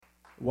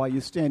While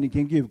you're standing,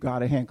 can give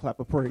God a hand clap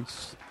of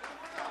praise.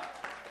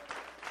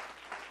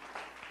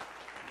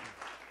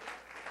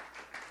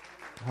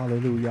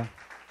 Hallelujah.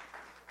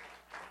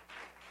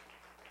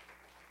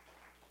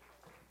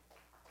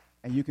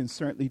 And you can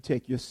certainly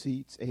take your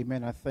seats.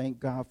 Amen. I thank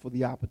God for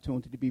the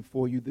opportunity to be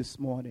before you this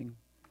morning.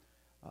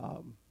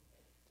 Do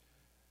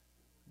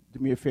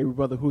me a favor,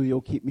 Brother Julio,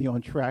 keep me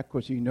on track,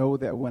 because you know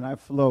that when I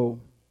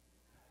flow,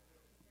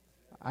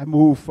 I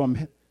move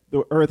from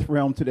the earth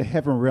realm to the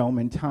heaven realm,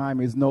 and time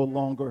is no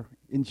longer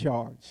in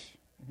charge.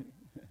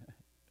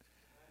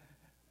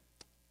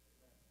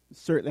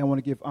 Certainly, I want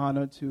to give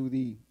honor to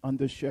the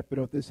under shepherd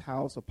of this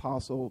house,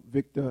 Apostle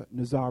Victor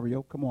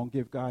Nazario. Come on,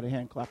 give God a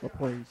hand clap of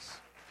praise.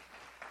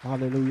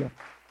 Hallelujah.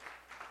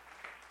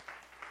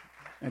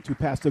 And to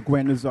Pastor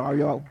Gwen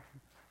Nazario,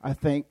 I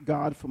thank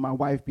God for my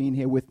wife being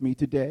here with me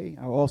today.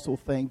 I also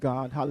thank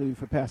God, hallelujah,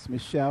 for Pastor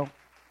Michelle.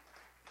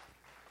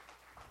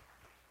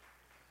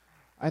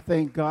 I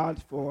thank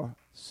God for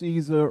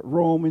Caesar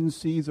Roman,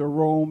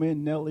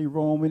 Nellie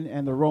Roman,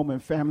 and the Roman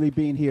family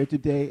being here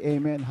today.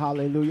 Amen.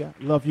 Hallelujah.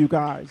 Love you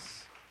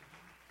guys.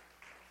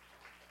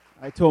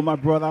 I told my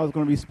brother I was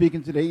going to be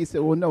speaking today. He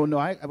said, well, no,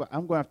 I'm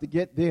going to have to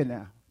get there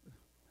now.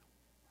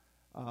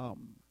 I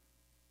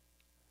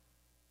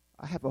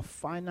have a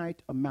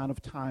finite amount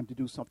of time to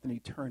do something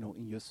eternal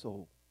in your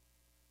soul.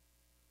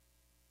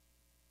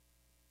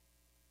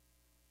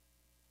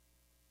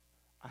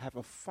 I have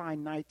a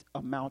finite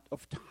amount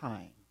of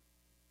time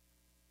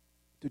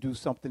to do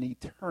something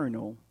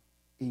eternal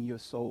in your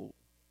soul.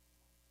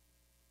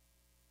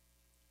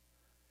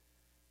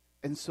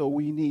 And so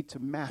we need to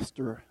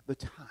master the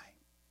time.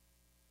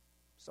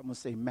 Someone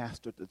say,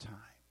 master the time.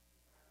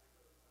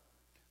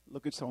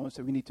 Look at someone and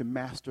say, we need to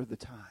master the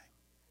time.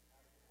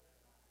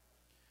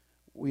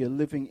 We are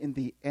living in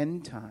the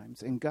end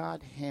times, and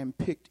God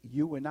handpicked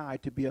you and I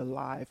to be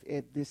alive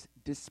at this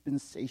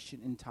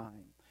dispensation in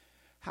time.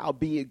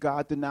 Howbeit,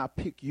 God did not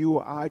pick you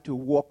or I to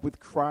walk with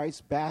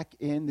Christ back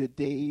in the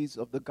days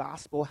of the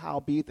gospel.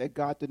 Howbeit, that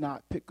God did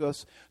not pick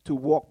us to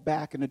walk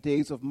back in the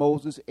days of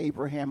Moses,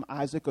 Abraham,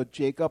 Isaac, or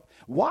Jacob.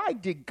 Why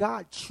did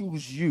God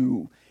choose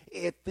you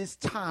at this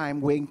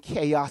time when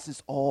chaos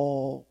is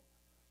all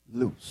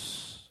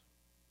loose?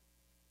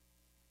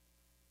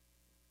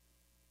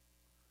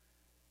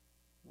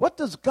 What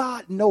does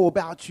God know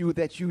about you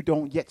that you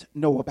don't yet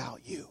know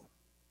about you?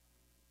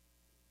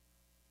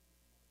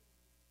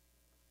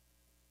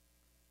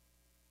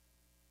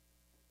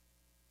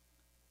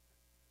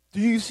 Do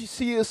you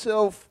see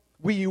yourself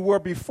where you were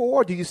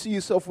before? Do you see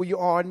yourself where you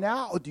are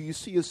now? Or do you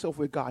see yourself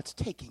where God's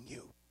taking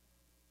you?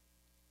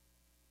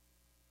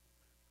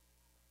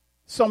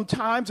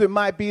 Sometimes it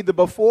might be the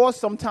before.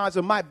 Sometimes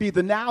it might be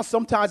the now.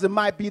 Sometimes it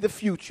might be the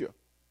future.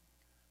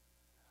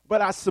 But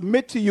I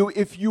submit to you,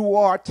 if you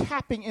are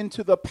tapping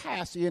into the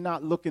past, you're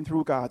not looking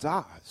through God's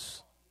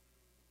eyes.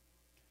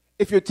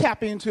 If you're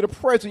tapping into the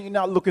present, you're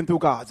not looking through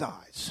God's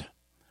eyes.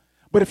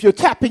 But if you're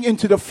tapping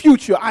into the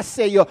future, I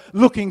say you're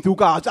looking through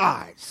God's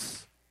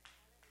eyes.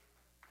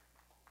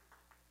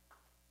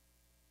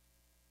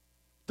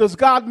 Does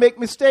God make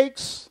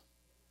mistakes?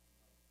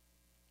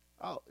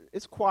 Oh,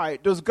 it's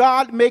quiet. Does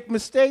God make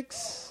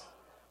mistakes?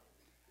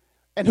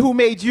 And who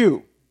made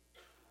you?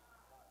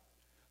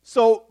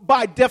 So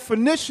by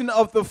definition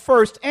of the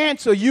first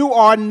answer, you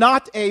are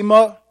not a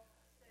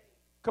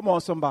Come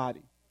on,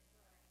 somebody.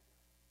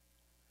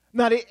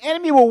 Now, the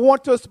enemy will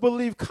want us to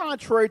believe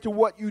contrary to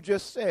what you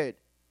just said.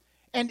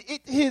 And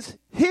it is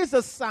his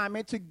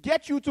assignment to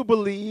get you to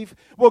believe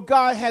what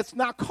God has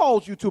not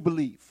called you to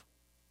believe.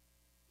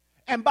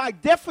 And by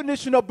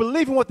definition of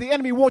believing what the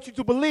enemy wants you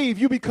to believe,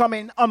 you become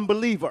an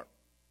unbeliever.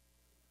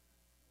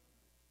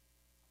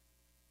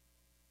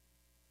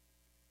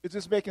 Is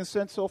this making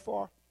sense so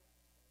far?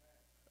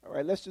 All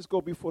right, let's just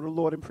go before the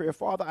Lord in prayer.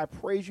 Father, I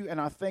praise you and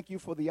I thank you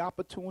for the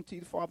opportunity,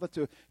 Father,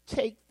 to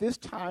take this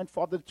time,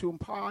 Father, to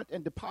impart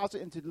and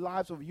deposit into the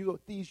lives of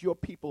these your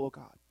people, oh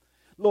God.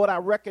 Lord, I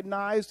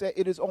recognize that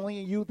it is only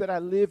in you that I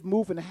live,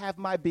 move, and have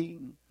my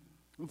being.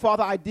 And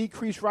Father, I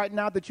decrease right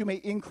now that you may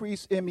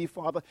increase in me,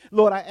 Father.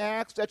 Lord, I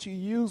ask that you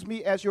use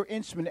me as your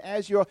instrument,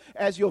 as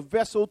your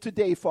vessel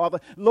today, Father.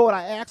 Lord,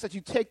 I ask that you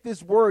take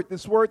this word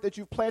that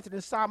you've planted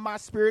inside my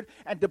spirit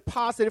and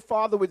deposit it,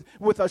 Father,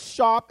 with a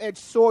sharp-edged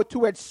sword,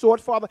 two-edged sword,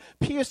 Father,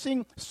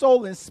 piercing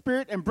soul and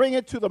spirit, and bring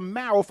it to the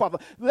marrow, Father.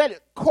 Let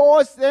it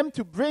cause them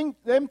to bring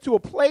them to a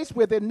place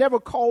where they're never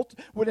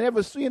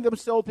seen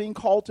themselves being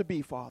called to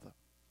be, Father.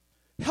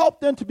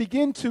 Help them to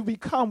begin to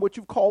become what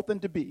you've called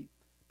them to be.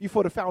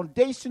 Before the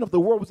foundation of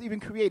the world was even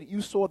created, you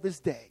saw this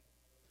day.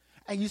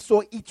 And you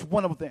saw each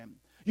one of them.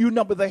 You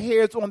number the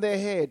hairs on their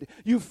head.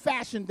 You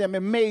fashioned them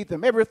and made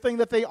them. Everything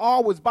that they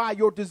are was by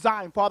your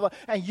design, Father.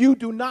 And you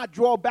do not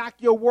draw back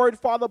your word,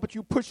 Father, but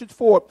you push it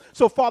forward.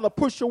 So, Father,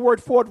 push your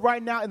word forward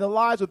right now in the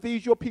lives of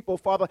these, your people,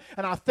 Father.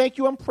 And I thank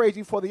you and praise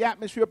you for the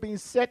atmosphere being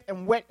set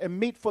and wet and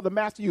meet for the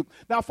master you.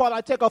 Now, Father,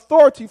 I take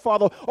authority,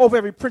 Father, over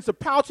every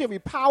principality, every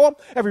power,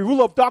 every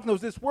ruler of darkness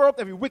of this world,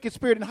 every wicked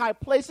spirit in high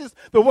places,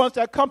 the ones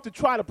that come to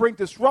try to bring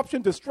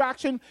disruption,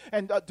 distraction,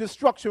 and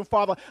destruction,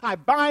 Father. I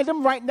bind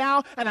them right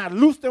now, and I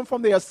loose them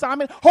from their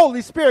assignment.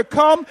 Holy Spirit,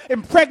 come,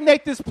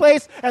 impregnate this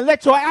place, and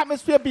let your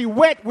atmosphere be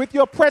wet with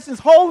your presence.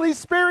 Holy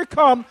Spirit,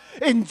 come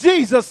in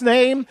Jesus'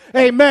 name.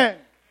 Amen.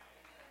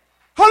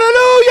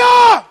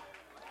 Hallelujah!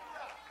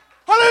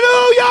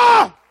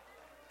 Hallelujah!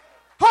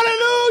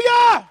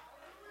 Hallelujah!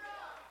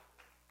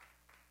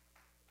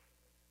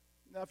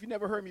 Now, if you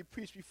never heard me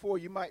preach before,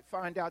 you might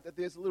find out that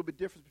there's a little bit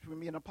difference between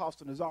me and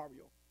Apostle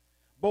Nazario.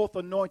 Both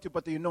anointed,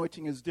 but the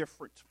anointing is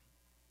different.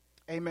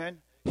 Amen.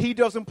 He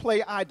doesn't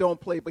play, I don't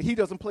play, but he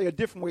doesn't play a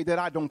different way that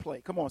I don't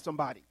play. Come on,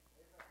 somebody.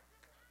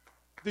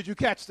 Did you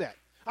catch that?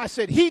 I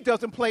said he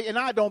doesn't play and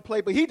I don't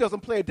play, but he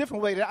doesn't play a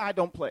different way that I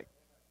don't play.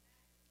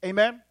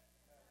 Amen.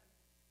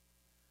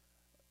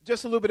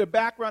 Just a little bit of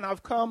background.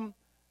 I've come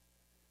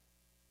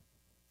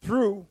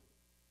through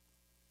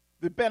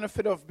the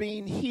benefit of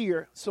being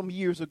here some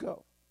years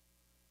ago.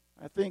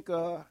 I think,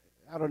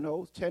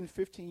 10,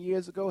 15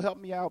 years ago. Help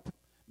me out,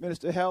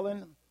 Minister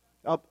Helen.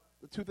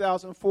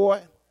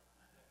 2004.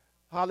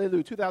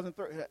 Hallelujah.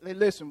 2003.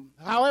 Listen,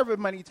 however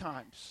many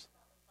times.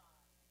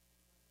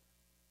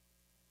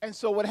 And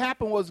so what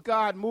happened was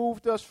God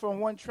moved us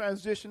from one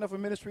transition of a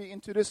ministry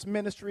into this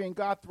ministry, and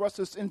God thrust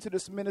us into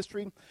this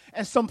ministry.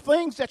 And some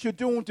things that you're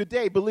doing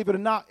today, believe it or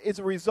not, is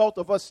a result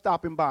of us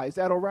stopping by. Is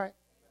that all right?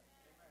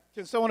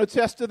 Can someone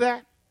attest to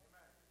that?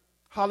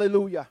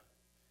 Hallelujah.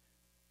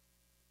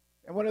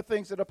 And one of the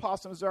things that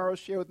Apostle Nazario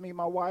shared with me,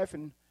 my wife,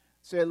 and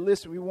said,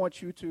 listen, we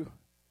want you to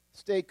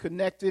stay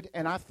connected.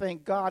 And I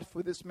thank God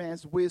for this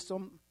man's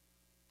wisdom.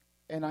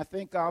 And I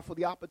thank God for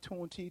the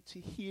opportunity to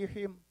hear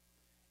him.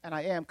 And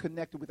I am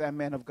connected with that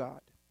man of God.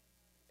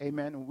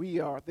 Amen. And we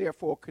are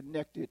therefore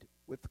connected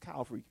with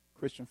Calvary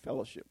Christian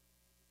Fellowship.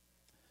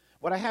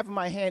 What I have in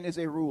my hand is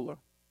a ruler.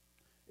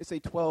 It's a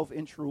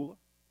 12-inch ruler.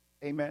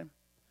 Amen.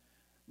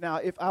 Now,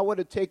 if I were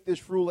to take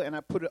this ruler and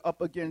I put it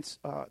up against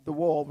the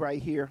wall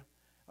right here,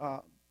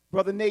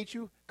 Brother Nate,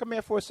 you come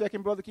here for a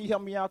second, brother. Can you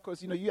help me out?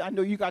 Because, I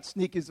know you got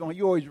sneakers on.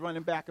 You're always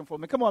running back and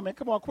forth. Man, come on, man.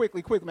 Come on,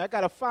 quickly, man. I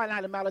got a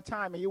finite amount of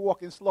time, and you're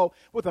walking slow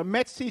with a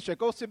Mets T-shirt.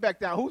 Go sit back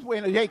down. Who's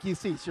wearing a Yankees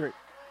T-shirt?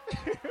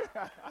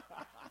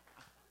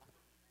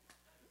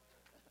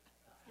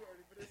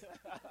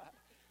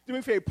 Do me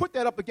a favor. Put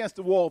that up against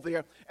the wall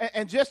there,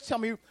 and just tell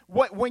me,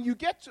 when you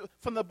get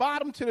from the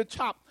bottom to the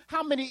top,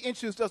 how many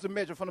inches does it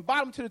measure? From the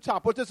bottom to the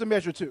top, what does it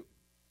measure to? You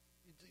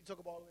talk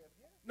about all the way up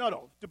here?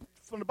 No.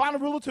 From the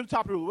bottom ruler to the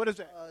top ruler, what is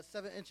that?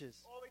 7 inches.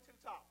 All the way to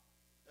the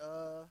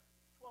top.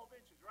 12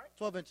 inches, right?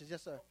 12 inches,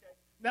 yes, sir.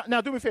 Okay.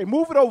 Now, do me a favor.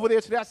 Move it over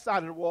there to that side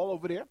of the wall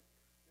over there.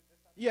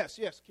 Yes.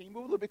 Can you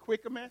move a little bit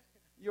quicker, man?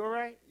 You all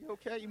right? You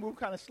okay? You move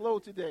kind of slow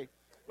today.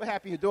 What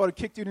happened? Your daughter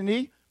kicked you in the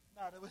knee?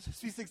 No, that was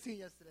Sweet 16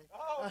 yesterday.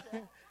 Oh,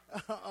 okay.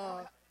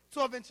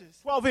 12 inches.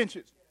 12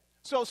 inches.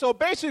 So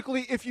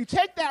basically, if you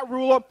take that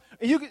ruler,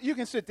 and you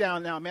can sit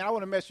down now, man. I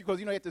want to mess you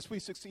because, at the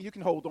Sweet 16, you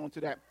can hold on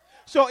to that.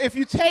 So if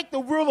you take the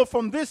ruler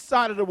from this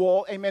side of the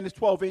wall, amen, it's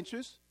 12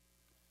 inches.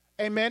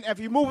 Amen. If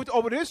you move it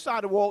over to this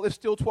side of the wall, it's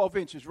still 12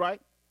 inches,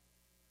 right?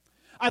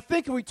 I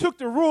think if we took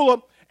the ruler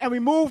and we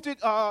moved it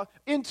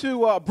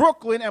into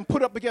Brooklyn and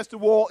put it up against the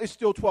wall, it's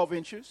still 12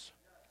 inches.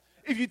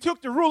 If you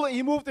took the ruler and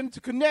you moved it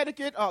into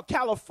Connecticut,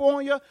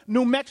 California,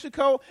 New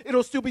Mexico,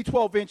 it'll still be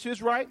 12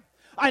 inches, right?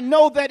 I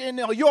know that in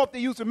Europe they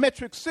use a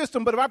metric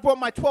system, but if I brought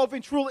my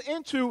 12-inch ruler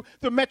into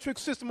the metric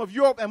system of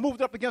Europe and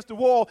moved it up against the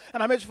wall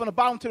and I measured from the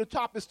bottom to the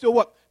top, it's still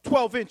what?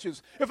 12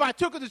 inches. If I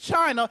took it to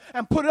China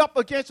and put it up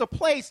against a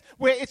place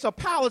where it's a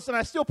palace and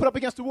I still put it up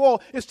against the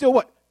wall, it's still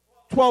what?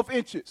 12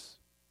 inches.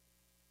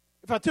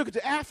 If I took it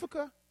to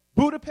Africa,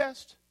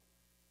 Budapest,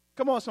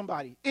 come on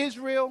somebody,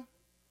 Israel,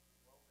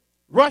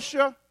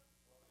 Russia,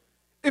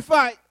 if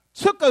I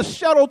took a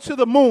shuttle to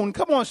the moon,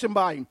 come on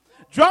somebody,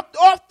 dropped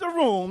off the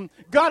room,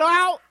 got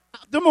out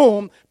the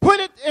moon, put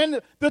it in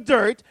the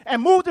dirt,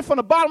 and moved it from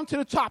the bottom to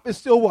the top, it's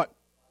still what?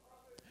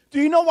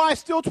 Do you know why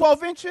it's still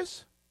 12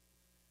 inches?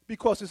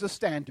 Because it's a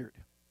standard.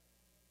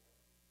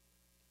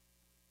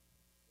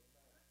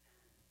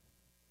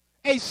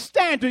 A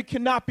standard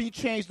cannot be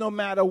changed no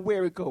matter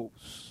where it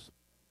goes.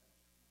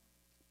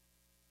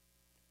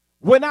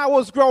 When I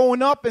was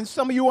growing up, and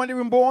some of you weren't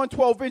even born,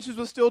 12 inches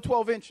was still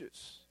 12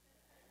 inches.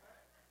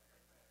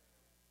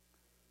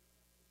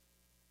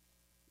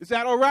 Is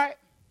that all right?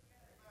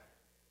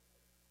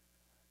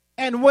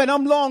 And when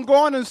I'm long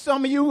gone and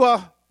some of you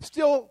are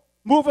still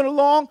moving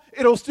along,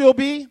 it'll still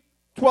be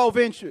 12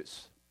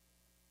 inches.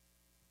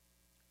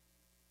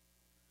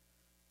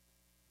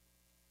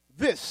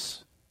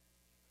 This,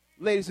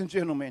 ladies and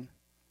gentlemen,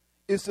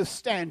 is the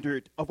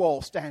standard of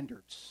all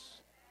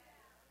standards.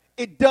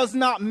 It does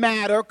not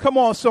matter, come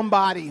on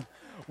somebody,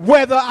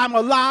 Whether I'm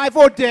alive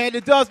or dead,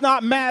 it does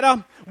not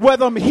matter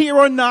whether I'm here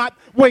or not.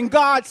 When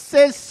God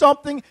says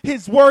something,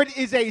 his word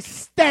is a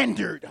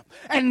standard.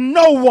 And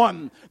no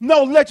one,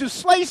 no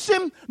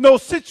legislation, no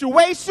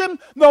situation,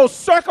 no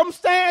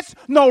circumstance,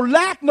 no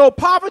lack, no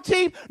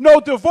poverty, no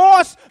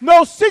divorce,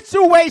 no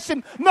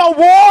situation, no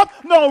war,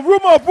 no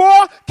rumor of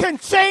war can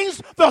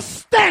change the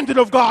standard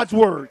of God's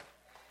word.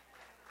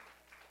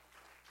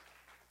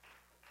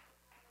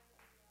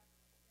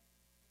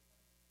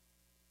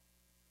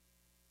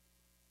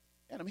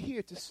 And I'm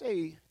here to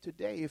say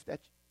today,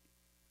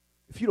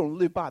 if you don't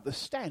live by the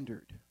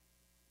standard,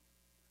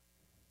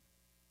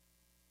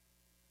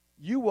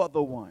 you are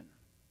the one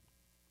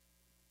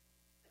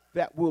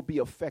that will be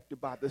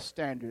affected by the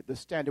standard. The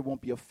standard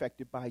won't be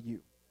affected by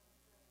you.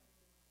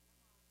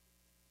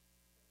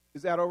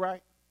 Is that all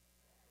right?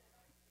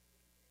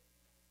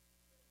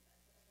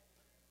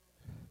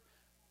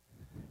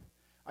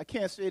 I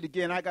can't say it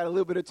again. I got a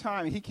little bit of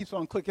time, and he keeps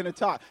on clicking the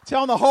top.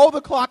 Tell him to hold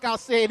the clock. I'll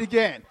say it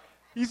again.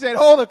 He said,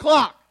 hold the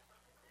clock.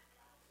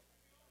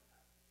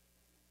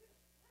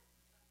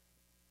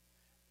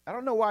 I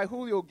don't know why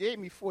Julio gave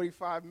me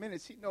 45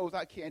 minutes. He knows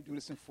I can't do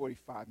this in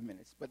 45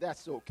 minutes, but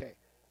that's okay.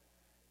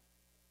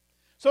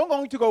 So I'm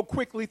going to go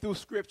quickly through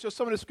Scripture.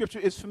 Some of the Scripture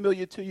is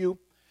familiar to you,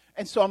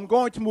 and so I'm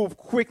going to move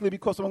quickly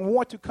because I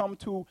want to come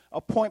to a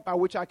point by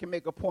which I can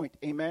make a point.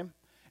 Amen?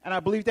 And I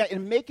believe that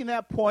in making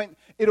that point,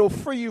 it'll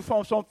free you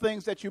from some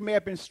things that you may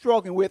have been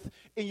struggling with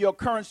in your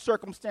current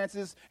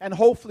circumstances, and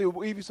hopefully it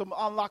will give you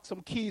unlock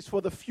some keys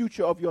for the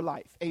future of your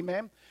life.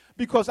 Amen?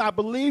 Because I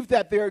believe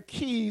that there are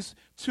keys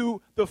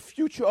to the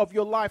future of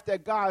your life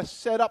that God has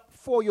set up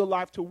for your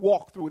life to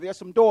walk through. There's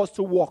some doors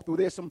to walk through.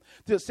 There's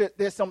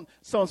some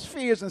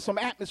spheres and some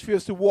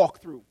atmospheres to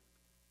walk through.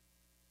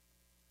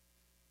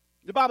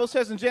 The Bible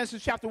says in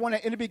Genesis chapter 1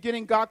 that in the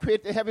beginning God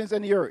created the heavens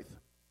and the earth,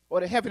 or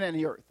the heaven and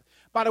the earth.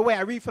 By the way,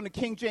 I read from the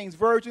King James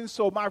Version,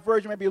 so my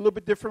version may be a little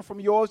bit different from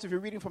yours. If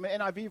you're reading from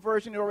an NIV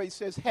version, it already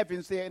says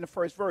heavens there in the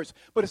first verse.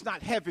 But it's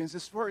not heavens.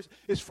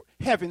 It's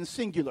heavens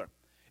singular.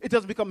 It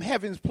doesn't become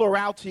heavens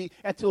plurality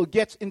until it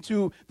gets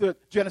into the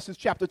Genesis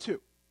chapter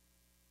 2.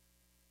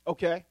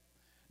 Okay?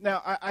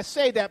 Now, I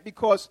say that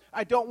because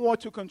I don't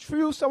want to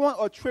confuse someone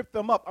or trip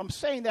them up. I'm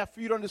saying that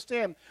for you to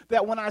understand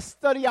that when I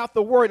study out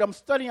the Word, I'm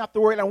studying out the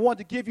Word, and I want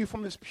to give you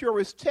from this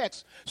purest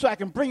text so I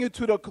can bring you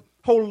to the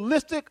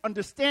holistic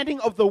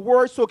understanding of the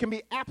Word so it can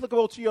be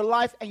applicable to your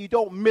life and you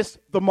don't miss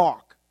the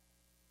mark.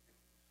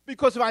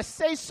 Because if I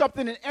say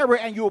something in error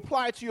and you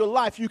apply it to your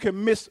life, you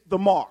can miss the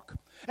mark.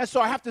 And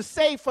so I have to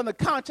say from the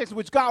context in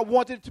which God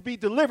wanted it to be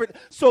delivered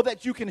so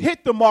that you can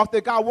hit the mark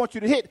that God wants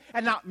you to hit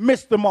and not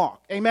miss the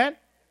mark. Amen?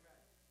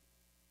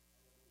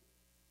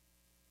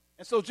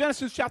 And so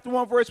Genesis chapter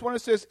 1, verse 1,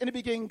 it says, in the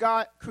beginning,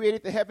 God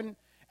created the heaven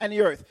and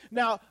the earth.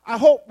 Now, I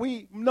hope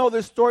we know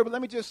this story, but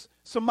let me just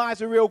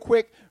surmise it real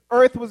quick.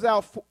 Earth was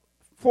without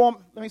form.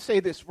 Let me say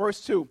this,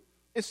 verse 2.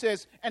 It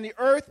says, and the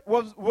earth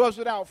was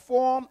without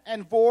form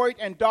and void,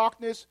 and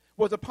darkness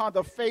was upon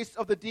the face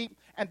of the deep,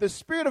 and the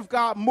Spirit of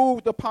God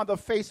moved upon the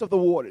face of the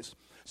waters.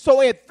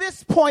 So at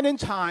this point in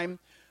time,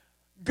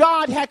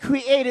 God had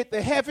created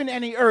the heaven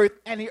and the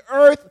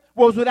earth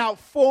was without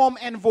form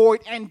and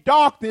void, and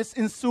darkness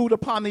ensued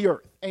upon the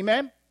earth.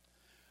 Amen?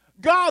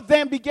 God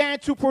then began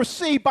to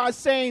proceed by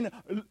saying,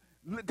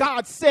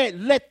 God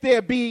said, let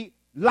there be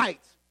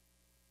light.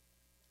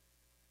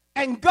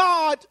 And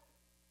God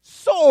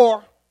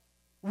saw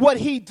what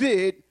he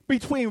did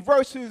between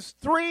verses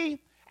 3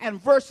 and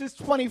verses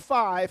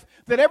 25,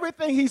 that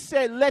everything he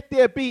said, let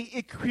there be,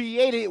 it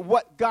created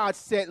what God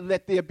said,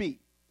 let there be.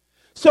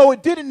 So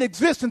it didn't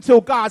exist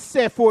until God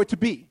said for it to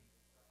be.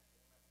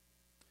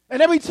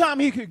 And every time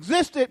he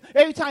existed,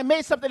 every time he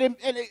made something and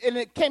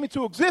it came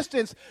into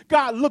existence,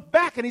 God looked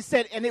back and he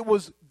said, and it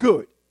was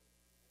good.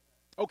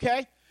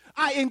 Okay?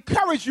 I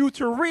encourage you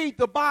to read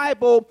the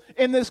Bible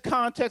in this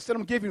context that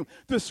I'm giving you,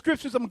 the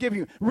scriptures I'm giving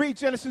you. Read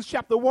Genesis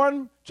chapter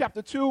 1,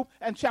 chapter 2,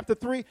 and chapter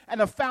 3,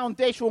 and the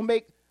foundation will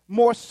make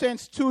more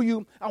sense to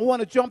you. I want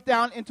to jump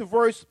down into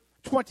verse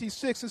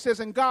 26. It says,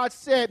 and God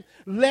said,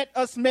 let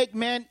us make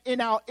man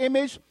in our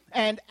image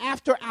and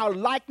after our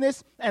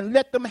likeness, and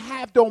let them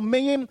have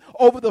dominion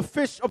over the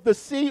fish of the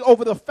sea,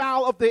 over the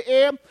fowl of the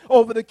air,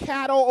 over the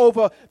cattle,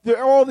 over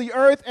all the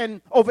earth,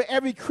 and over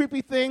every creepy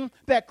thing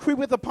that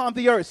creepeth upon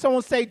the earth.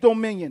 Someone say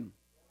dominion.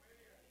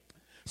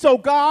 So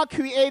God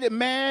created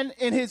man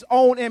in his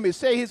own image.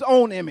 Say his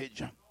own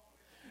image.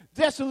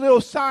 That's a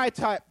little side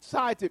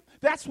tip.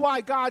 That's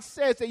why God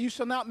says that you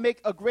shall not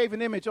make a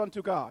graven image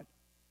unto God.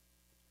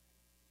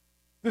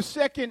 The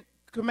second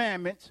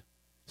commandment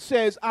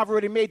says, I've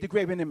already made the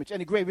graven image, and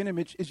the graven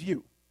image is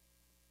you.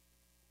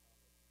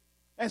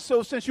 And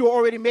so since you're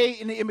already made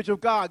in the image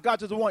of God, God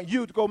doesn't want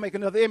you to go make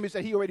another image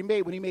that he already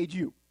made when he made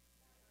you.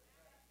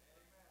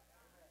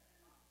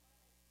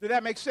 Did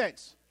that make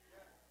sense?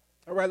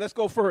 All right, let's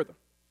go further.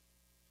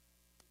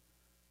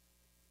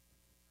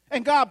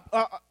 And God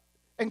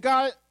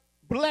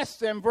blessed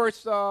them,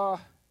 verse, no,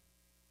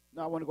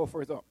 I want to go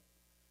further up.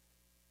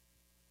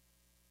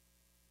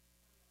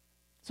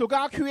 So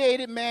God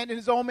created man in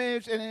his own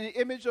image, and in the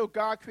image of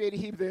God created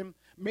he them.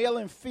 Male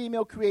and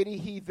female created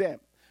he them.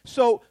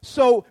 So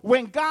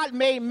when God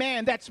made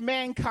man, that's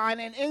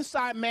mankind, and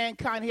inside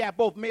mankind he had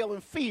both male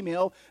and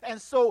female. And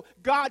so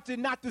God did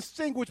not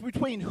distinguish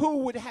between who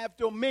would have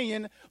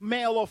dominion,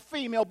 male or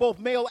female. Both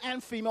male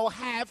and female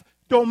have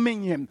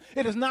dominion.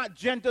 It is not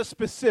gender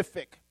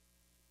specific.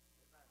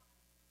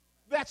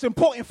 That's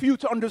important for you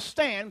to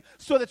understand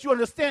so that you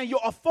understand your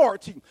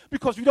authority.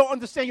 Because if you don't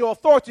understand your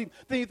authority,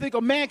 then you think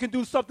a man can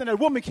do something that a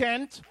woman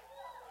can't,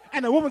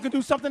 and a woman can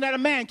do something that a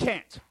man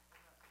can't.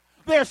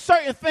 There are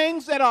certain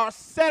things that are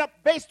set up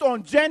based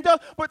on gender,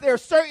 but there are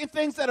certain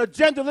things that are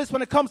genderless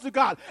when it comes to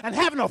God. And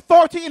having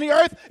authority in the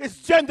earth is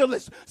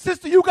genderless.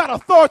 Sister, you got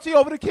authority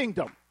over the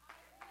kingdom.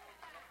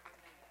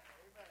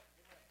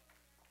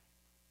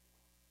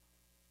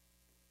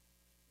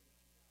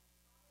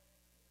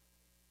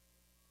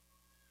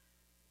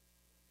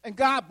 And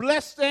God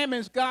blessed them,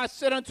 and God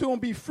said unto them,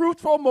 be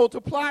fruitful,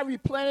 multiply,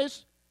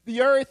 replenish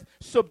the earth,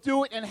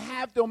 subdue it, and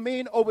have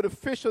dominion over the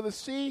fish of the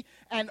sea,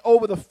 and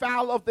over the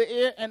fowl of the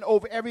air, and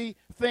over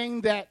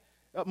everything that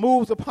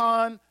moves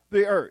upon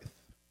the earth.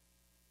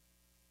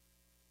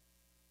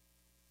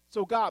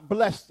 So God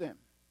blessed them.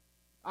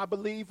 I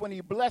believe when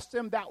he blessed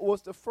them, that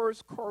was the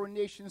first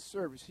coronation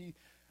service. He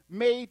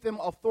made them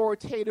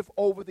authoritative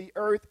over the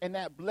earth, and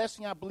that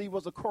blessing, I believe,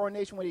 was a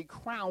coronation when he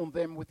crowned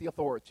them with the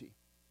authority.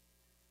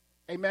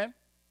 Amen?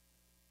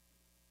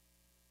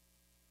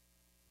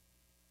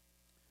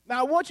 Now,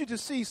 I want you to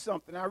see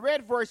something. I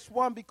read verse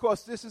 1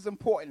 because this is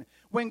important.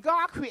 When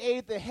God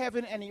created the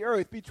heaven and the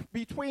earth,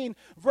 between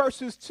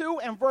verses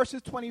 2 and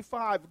verses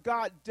 25,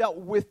 God dealt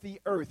with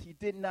the earth. He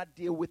did not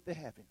deal with the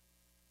heaven.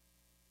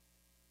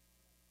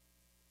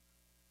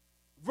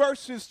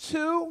 Verses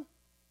 2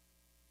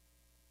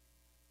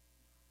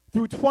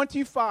 through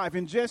 25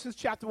 in Genesis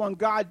chapter 1,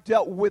 God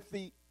dealt with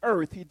the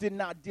earth. He did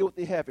not deal with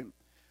the heaven.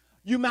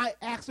 You might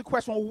ask the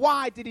question, well,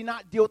 why did he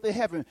not deal with the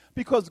heaven?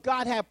 Because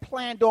God had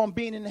planned on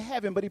being in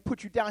heaven, but he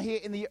put you down here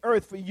in the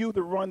earth for you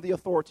to run the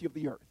authority of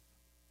the earth.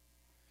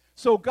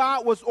 So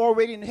God was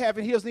already in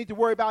heaven. He doesn't need to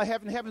worry about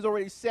heaven. Heaven's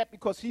already set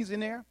because he's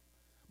in there.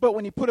 But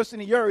when he put us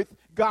in the earth,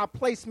 God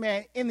placed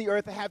man in the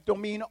earth to have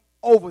dominion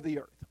over the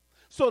earth.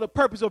 So the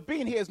purpose of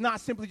being here is not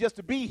simply just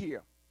to be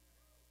here.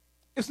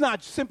 It's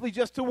not simply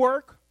just to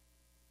work.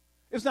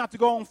 It's not to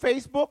go on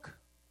Facebook.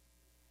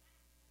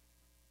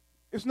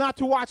 It's not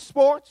to watch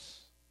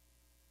sports.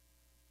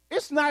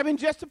 It's not even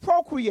just to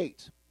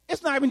procreate.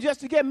 It's not even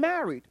just to get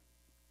married.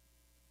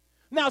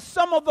 Now,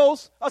 some of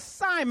those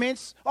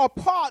assignments are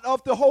part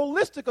of the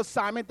holistic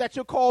assignment that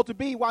you're called to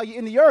be while you're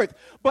in the earth.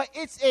 But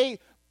it's a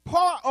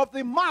part of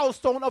the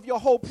milestone of your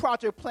whole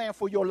project plan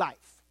for your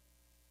life.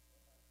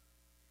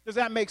 Does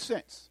that make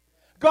sense?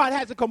 God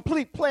has a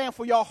complete plan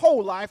for your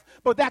whole life,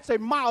 but that's a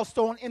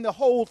milestone in the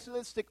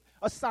holistic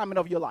assignment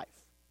of your life.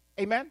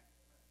 Amen?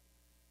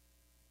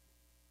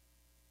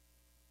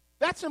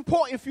 That's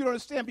important for you to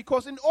understand,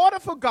 because in order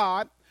for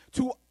God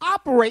to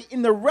operate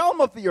in the realm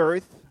of the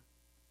earth,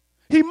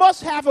 he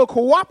must have a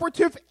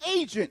cooperative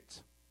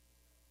agent,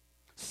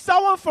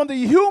 someone from the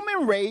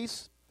human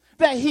race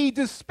that he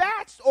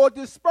dispatched or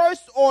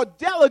dispersed or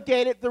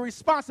delegated the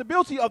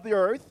responsibility of the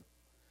earth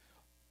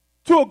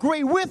to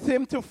agree with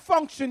him to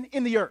function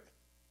in the earth.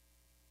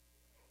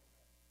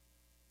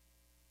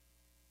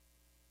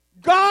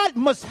 God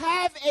must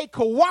have a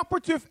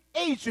cooperative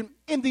agent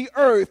in the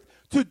earth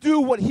to do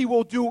what he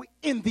will do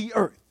in the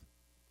earth.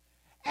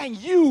 And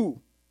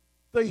you,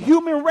 the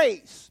human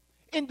race,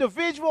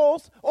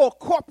 individuals or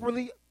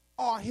corporately,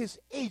 are his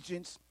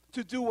agents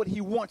to do what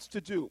he wants to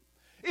do.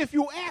 If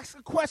you ask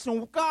the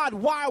question, God,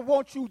 why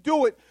won't you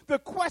do it? The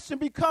question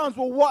becomes,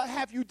 well, what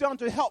have you done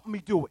to help me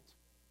do it?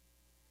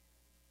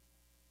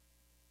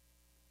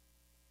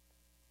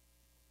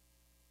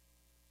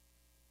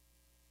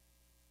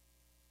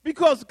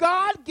 Because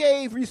God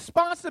gave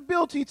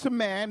responsibility to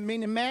man,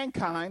 meaning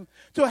mankind,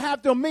 to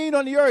have dominion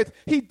on the earth.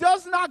 He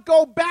does not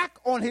go back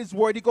on his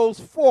word. He goes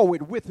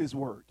forward with his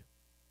word.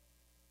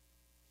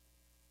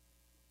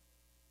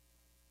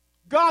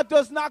 God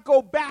does not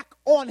go back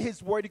on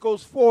his word. He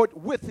goes forward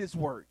with his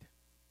word.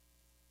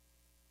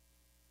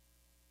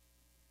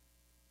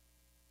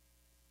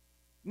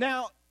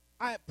 Now,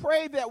 I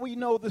pray that we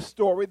know the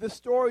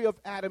story of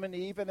Adam and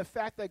Eve, and the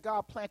fact that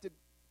God planted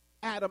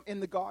Adam in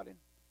the garden,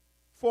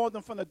 formed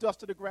him from the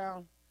dust of the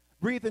ground,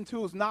 breathed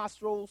into his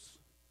nostrils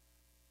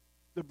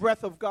the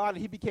breath of God, and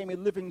he became a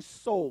living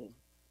soul.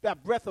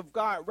 That breath of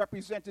God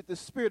represented the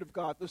Spirit of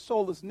God. The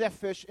soul is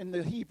nephesh in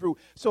the Hebrew.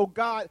 So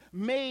God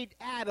made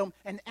Adam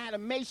an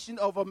animation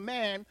of a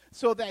man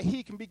so that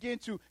he can begin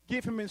to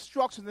give him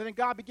instructions. And then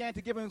God began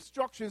to give him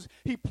instructions.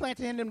 He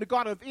planted him in the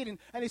Garden of Eden.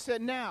 And he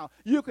said, now,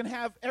 you can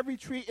have every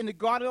tree in the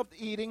Garden of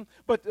Eden,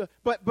 but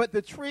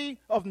the tree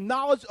of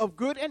knowledge of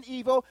good and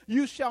evil,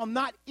 you shall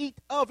not eat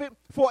of it.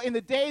 For in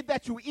the day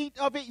that you eat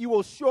of it, you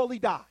will surely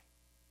die.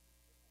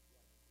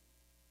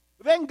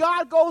 Then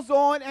God goes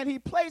on and he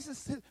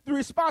places the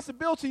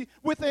responsibility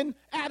within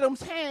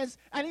Adam's hands,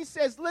 and he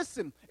says,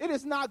 listen, it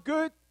is not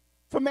good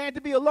for man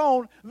to be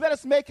alone. Let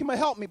us make him a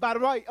helpmeet. By the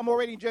way, I'm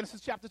already in Genesis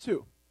chapter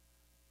 2.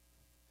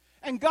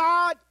 And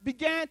God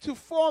began to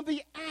form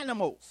the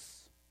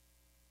animals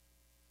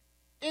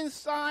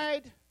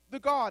inside the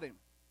garden.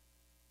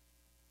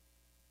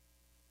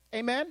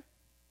 Amen?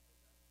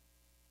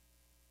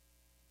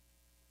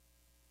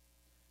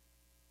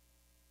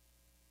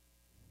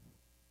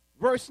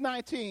 Verse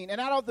 19, and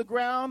out of the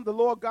ground the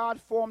Lord God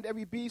formed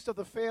every beast of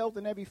the field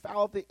and every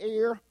fowl of the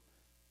air,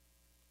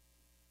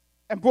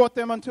 and brought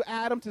them unto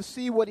Adam to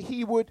see what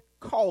he would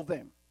call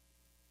them.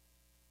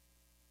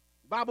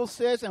 The Bible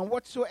says, and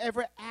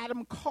whatsoever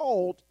Adam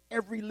called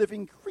every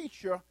living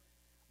creature,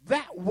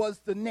 that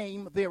was the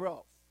name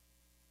thereof.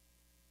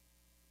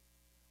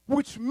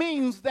 Which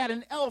means that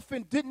an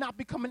elephant did not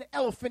become an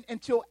elephant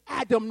until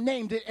Adam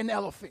named it an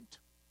elephant.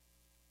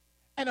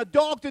 And a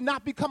dog did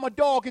not become a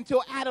dog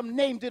until Adam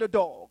named it a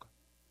dog.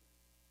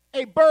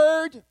 A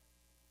bird,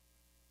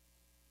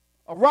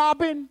 a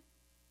robin,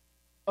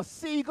 a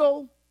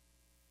seagull,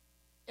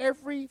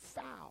 every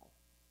fowl,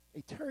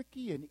 a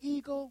turkey, an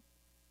eagle,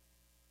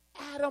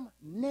 Adam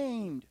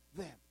named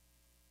them.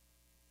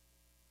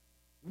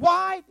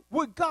 Why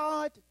would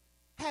God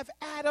have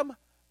Adam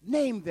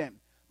name them?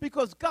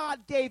 Because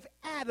God gave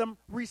Adam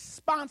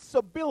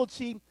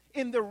responsibility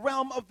in the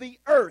realm of the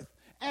earth.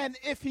 And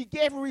if he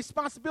gave a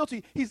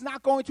responsibility, he's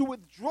not going to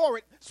withdraw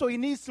it. So he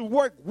needs to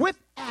work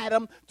with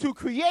Adam to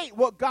create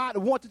what God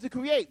wanted to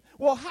create.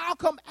 Well, how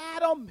come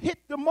Adam hit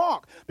the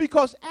mark?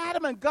 Because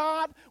Adam and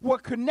God were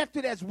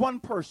connected as one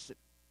person.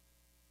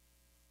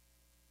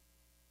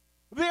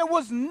 There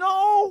was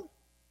no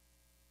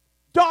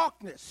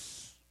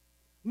darkness,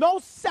 no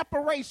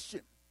separation.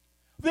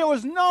 There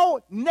was no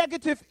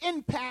negative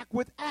impact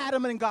with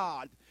Adam and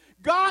God.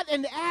 God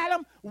and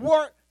Adam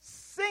were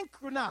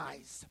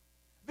synchronized.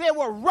 They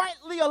were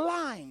rightly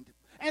aligned.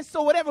 And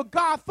so whatever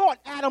God thought,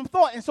 Adam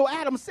thought. And so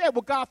Adam said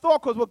what God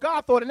thought, because what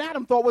God thought and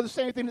Adam thought was the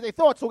same thing that they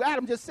thought. So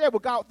Adam just said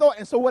what God thought.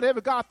 And so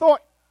whatever God thought,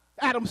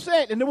 Adam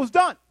said, and it was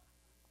done.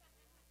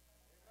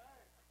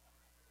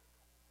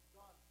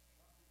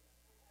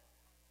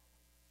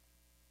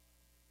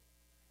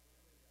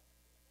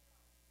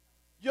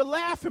 You're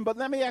laughing, but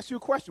let me ask you a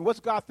question. What's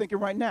God thinking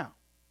right now?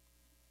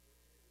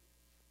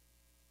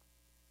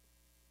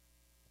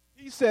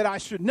 He said, I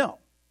should know.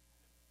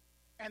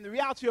 And the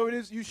reality of it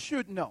is you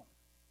should know.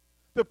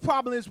 The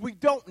problem is we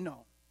don't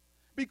know,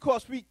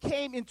 because we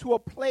came into a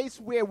place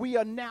where we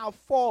are now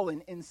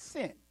fallen in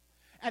sin.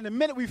 And the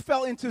minute we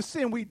fell into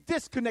sin, we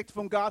disconnected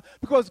from God,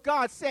 because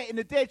God said, in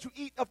the day that you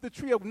eat of the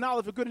tree of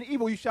knowledge of good and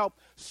evil, you shall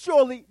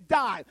surely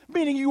die.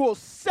 Meaning you will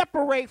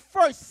separate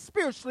first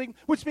spiritually,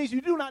 which means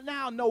you do not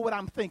now know what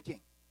I'm thinking.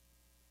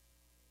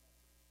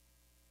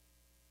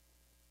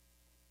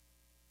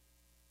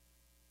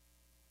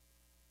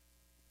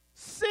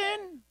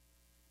 Sin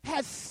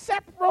has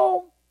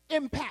several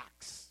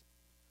impacts.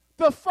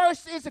 The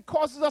first is it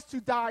causes us to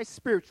die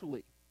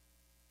spiritually.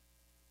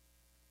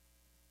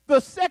 The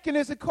second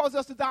is it causes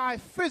us to die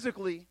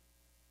physically.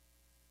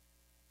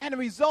 And the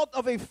result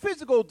of a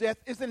physical death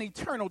is an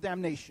eternal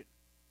damnation.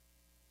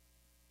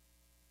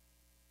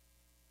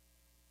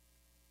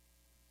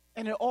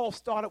 And it all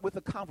started with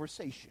a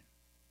conversation.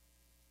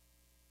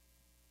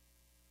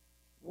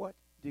 What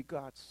did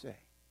God say?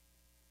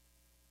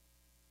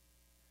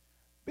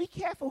 Be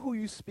careful who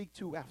you speak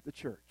to after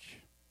church.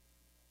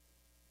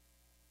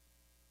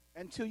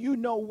 Until you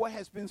know what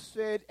has been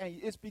said and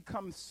it's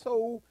become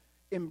so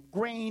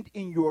ingrained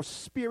in your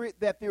spirit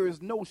that there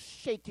is no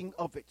shaking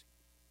of it.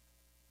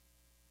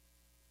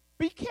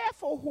 Be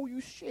careful who you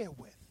share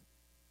with.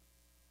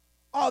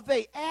 Are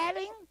they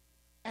adding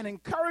and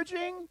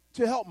encouraging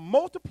to help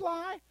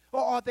multiply,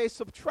 or are they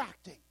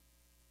subtracting?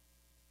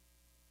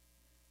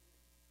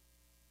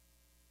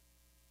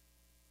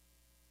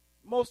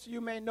 Most of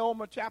you may know I'm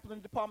a chaplain in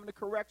the Department of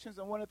Corrections,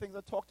 and one of the things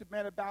I talk to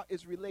men about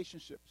is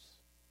relationships.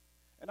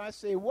 And I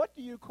say, what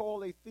do you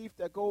call a thief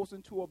that goes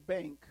into a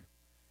bank,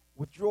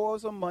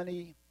 withdraws of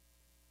money?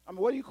 I mean,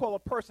 what do you call a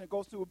person that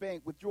goes to a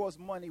bank, withdraws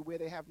money where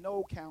they have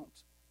no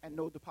account and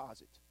no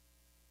deposit?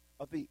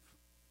 A thief.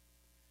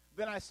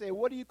 Then I say,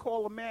 what do you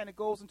call a man that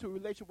goes into a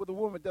relationship with a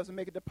woman, doesn't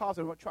make a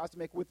deposit, but tries to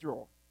make a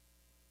withdrawal?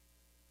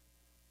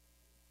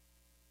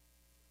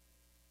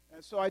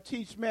 And so I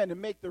teach men to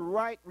make the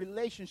right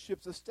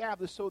relationships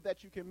established so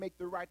that you can make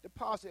the right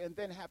deposit and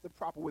then have the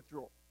proper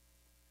withdrawal.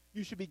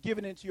 You should be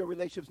giving into your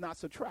relationships, not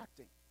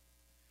subtracting.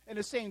 And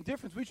the same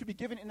difference, we should be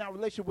giving in our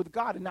relationship with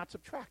God and not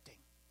subtracting.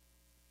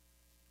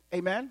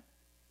 Amen?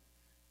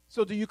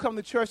 So do you come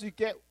to church to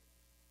get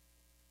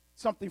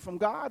something from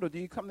God, or do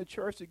you come to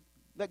church to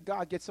let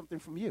God get something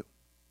from you?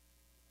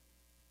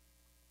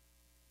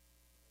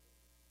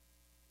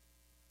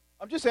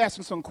 I'm just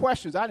asking some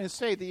questions. I didn't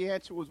say the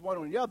answer was one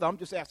or the other. I'm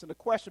just asking the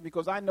question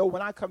because I know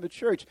when I come to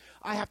church,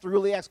 I have to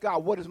really ask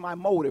God, what is my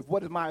motive?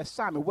 What is my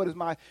assignment?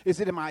 Is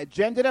it in my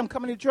agenda that I'm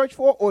coming to church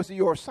for, or is it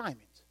your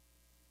assignment?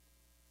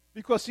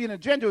 Because, see, an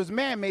agenda is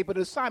man-made, but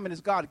an assignment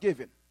is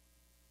God-given.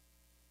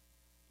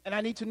 And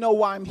I need to know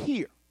why I'm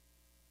here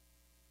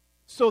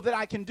so that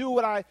I can do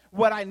what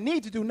I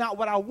need to do, not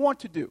what I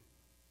want to do.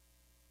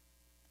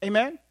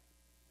 Amen?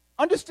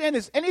 Understand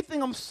this.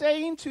 Anything I'm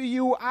saying to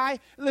you,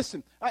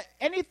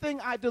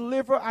 anything I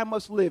deliver, I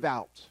must live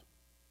out.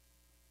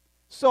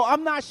 So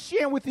I'm not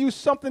sharing with you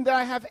something that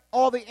I have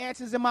all the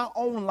answers in my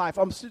own life.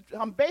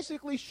 I'm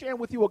basically sharing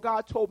with you what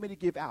God told me to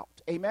give out.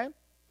 Amen?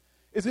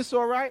 Is this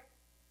all right?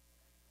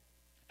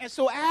 And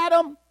so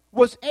Adam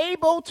was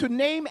able to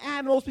name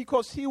animals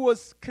because he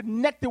was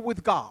connected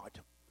with God.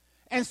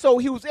 And so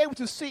he was able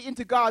to see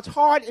into God's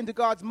heart, into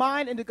God's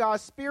mind, into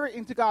God's spirit,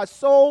 into God's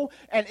soul.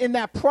 And in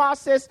that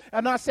process,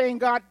 I'm not saying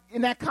God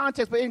in that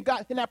context, but in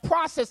that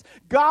process,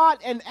 God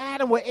and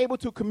Adam were able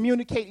to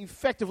communicate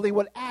effectively.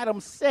 What Adam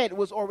said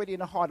was already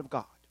in the heart of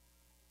God.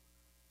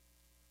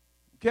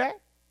 Okay?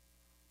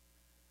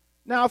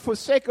 Now, for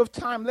sake of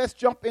time, let's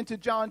jump into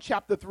John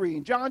chapter 3.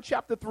 In John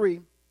chapter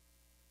 3,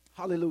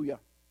 hallelujah.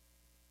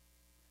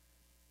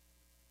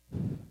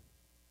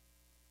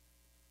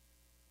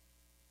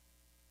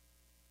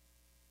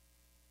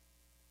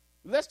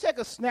 Let's take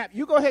a snap.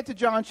 You go ahead to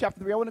John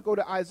chapter 3. I want to go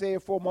to Isaiah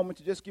for a moment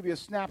to just give you a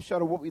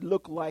snapshot of what we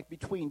look like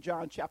between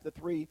John chapter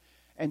 3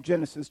 and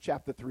Genesis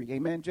chapter 3.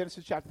 Amen.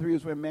 Genesis chapter 3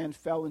 is when man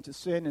fell into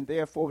sin, and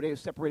therefore they were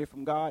separated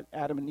from God,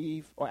 Adam and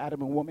Eve, or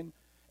Adam and woman.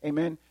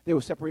 Amen. They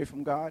were separated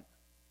from God.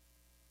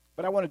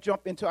 But I want to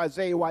jump into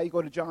Isaiah while you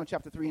go to John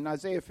chapter 3. In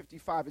Isaiah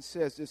 55, it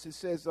says this. It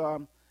says,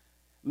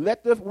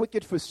 let the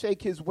wicked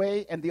forsake his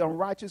way, and the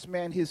unrighteous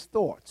man his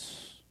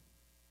thoughts.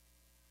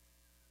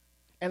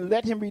 And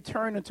let him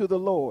return unto the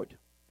Lord,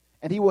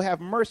 and he will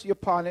have mercy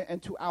upon it,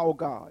 and to our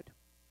God.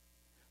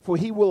 For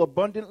he will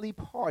abundantly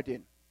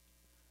pardon.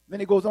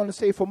 Then he goes on to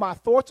say, for my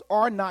thoughts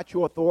are not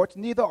your thoughts,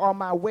 neither are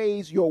my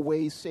ways your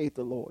ways, saith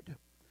the Lord.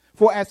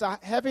 For as the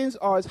heavens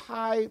are as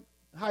higher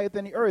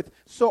than the earth,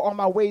 so are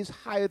my ways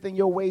higher than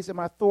your ways, and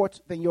my thoughts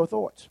than your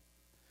thoughts.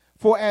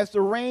 For as the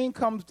rain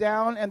comes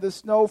down and the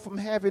snow from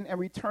heaven and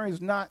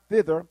returns not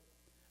thither,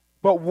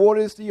 but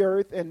waters the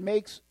earth and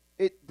makes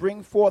it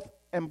bring forth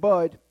and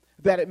bud,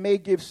 that it may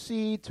give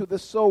seed to the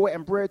sower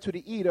and bread to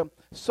the eater,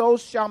 so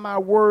shall my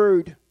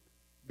word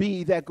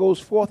be that goes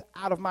forth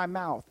out of my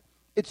mouth.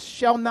 It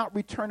shall not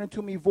return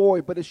unto me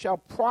void, but it shall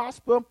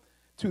prosper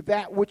to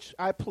that which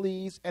I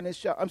please, and it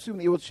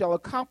shall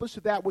accomplish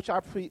to that which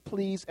I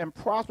please, and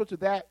prosper to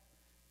that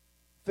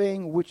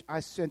thing which I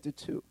sent it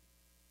to.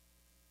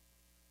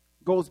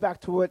 Goes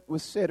back to what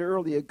was said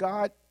earlier.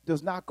 God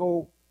does not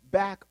go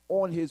back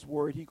on his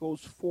word. He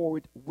goes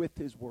forward with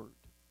his word.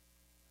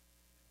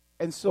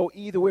 And so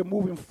either we're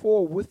moving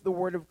forward with the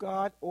word of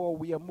God, or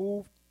we are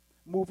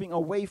moving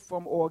away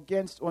from or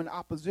against or in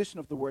opposition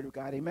of the word of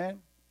God.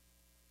 Amen?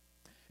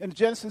 In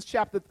John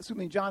chapter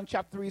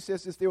 3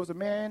 says this, there was a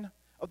man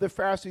of the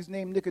Pharisees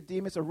named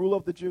Nicodemus, a ruler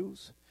of the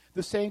Jews.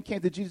 The same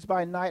came to Jesus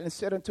by night and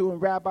said unto him,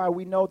 Rabbi,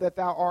 we know that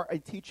thou art a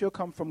teacher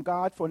come from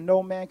God, for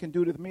no man can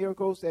do the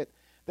miracles that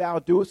thou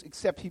doest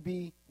except he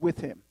be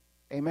with him.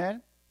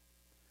 Amen?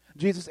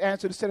 Jesus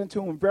answered and said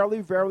unto him,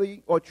 verily,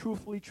 verily, or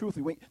truthfully,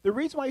 truthfully. The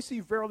reason why you see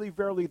verily,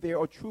 verily there,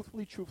 or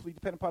truthfully, truthfully,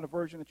 depending upon the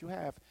version that you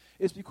have,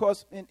 is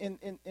because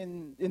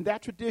in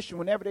that tradition,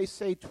 whenever they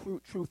say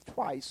truth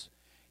twice,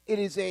 it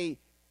is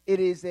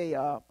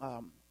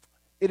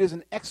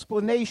an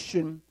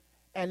explanation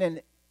and an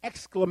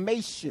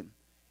exclamation.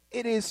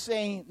 It is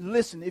saying,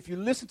 listen, if you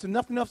listen to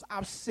nothing else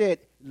I've said,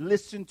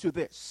 listen to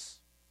this.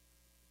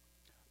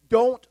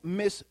 Don't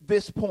miss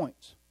this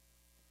point.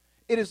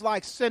 It is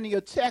like sending a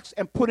text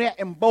and putting it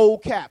in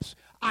bold caps.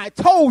 I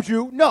told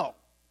you no.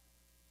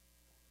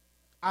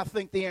 I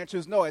think the answer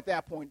is no at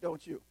that point,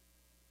 don't you?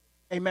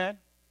 Amen?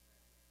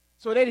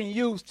 So they didn't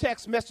use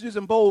text messages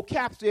in bold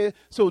caps there.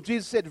 So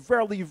Jesus said,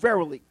 verily,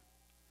 verily,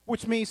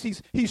 which means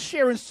he's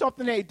sharing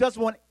something that he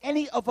doesn't want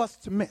any of us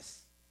to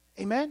miss.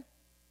 Amen?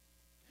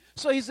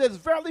 So he says,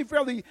 verily,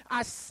 verily,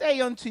 I say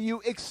unto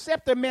you,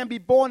 except a man be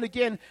born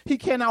again, he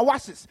cannot,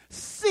 watch this,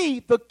 see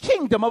the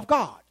kingdom of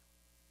God.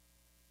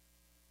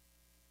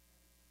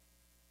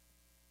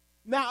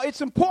 Now, it's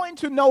important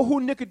to know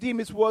who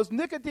Nicodemus was.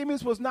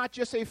 Nicodemus was not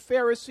just a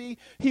Pharisee.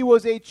 He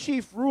was a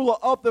chief ruler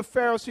of the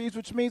Pharisees,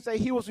 which means that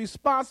he was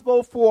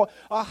responsible for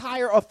a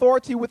higher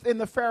authority within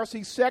the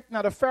Pharisee sect.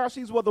 Now, the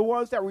Pharisees were the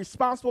ones that were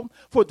responsible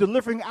for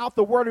delivering out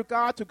the word of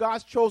God to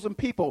God's chosen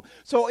people.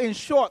 So, in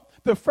short,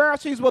 the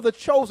Pharisees were the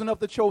chosen of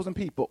the chosen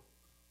people.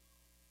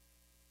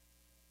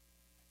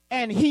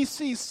 And he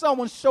sees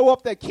someone show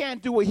up that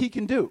can't do what he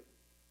can do.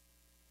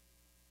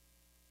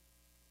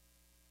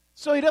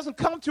 So he doesn't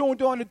come to him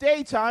during the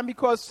daytime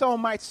because someone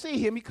might see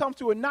him. He comes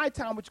to at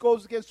nighttime, which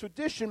goes against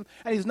tradition,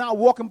 and he's not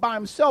walking by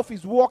himself.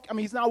 He's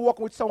not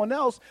walking with someone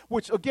else,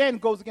 which again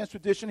goes against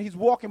tradition. He's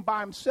walking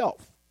by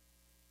himself.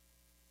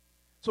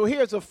 So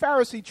here's a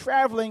Pharisee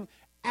traveling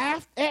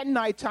at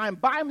nighttime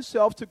by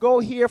himself to go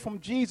hear from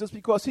Jesus,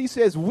 because he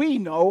says we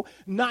know,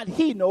 not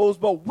he knows,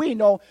 but we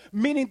know,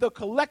 meaning the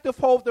collective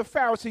whole of the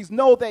Pharisees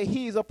know that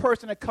he's a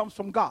person that comes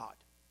from God.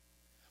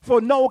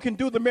 For no one can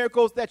do the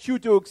miracles that you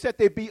do except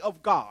they be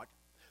of God.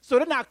 So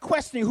they're not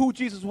questioning who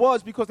Jesus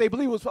was because they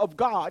believe it was of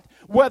God.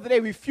 Whether they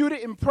refute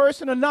it in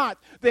person or not,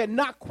 they're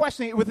not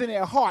questioning it within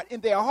their heart.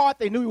 In their heart,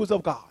 they knew he was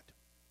of God.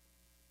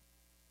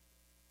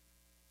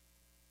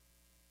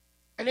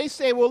 And they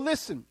say, well,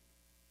 listen,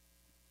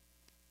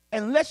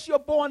 unless you're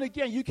born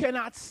again, you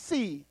cannot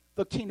see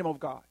the kingdom of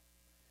God.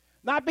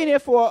 Now, I've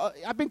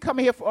been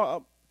coming here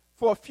for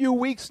a few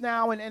weeks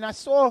now, and I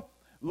saw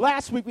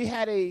last week we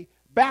had a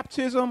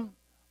baptism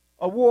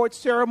award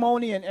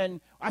ceremony, and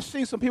I've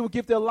seen some people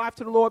give their life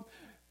to the Lord.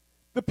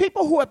 The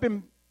people who have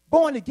been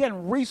born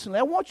again recently,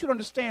 I want you to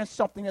understand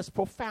something that's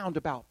profound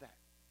about that.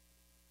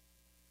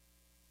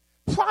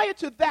 Prior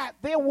to that,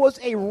 there was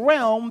a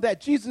realm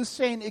that Jesus is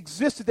saying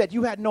existed that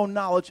you had no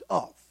knowledge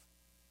of.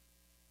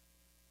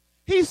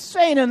 He's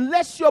saying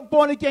unless you're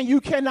born again, you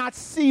cannot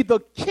see the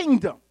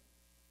kingdom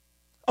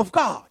of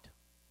God.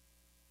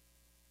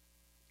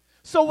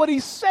 So what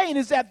he's saying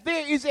is that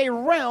there is a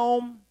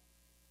realm,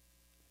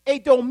 a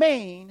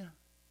domain,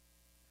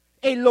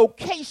 a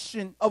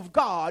location of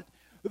God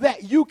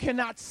that you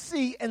cannot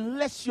see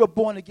unless you're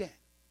born again.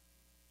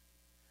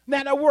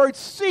 Now, the word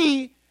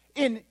see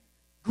in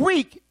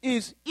Greek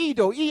is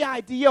eido,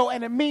 E-I-D-O,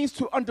 and it means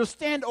to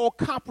understand or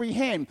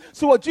comprehend.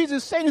 So what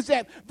Jesus is saying is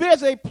that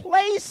there's a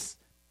place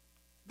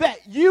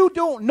that you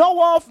don't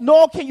know of,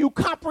 nor can you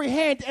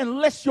comprehend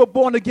unless you're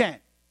born again.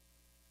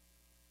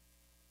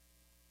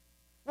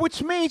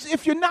 Which means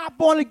if you're not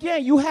born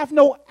again, you have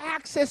no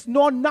access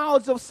nor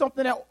knowledge of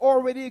something that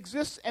already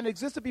exists and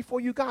existed before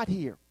you got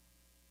here.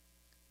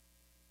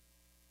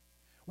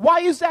 Why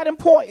is that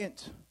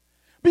important?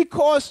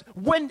 Because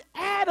when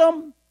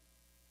Adam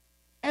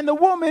and the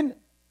woman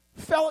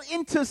fell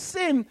into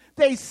sin,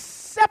 they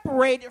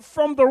separated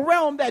from the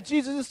realm that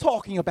Jesus is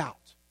talking about.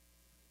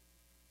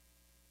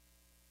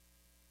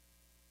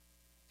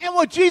 And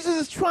what Jesus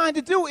is trying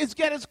to do is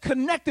get us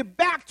connected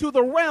back to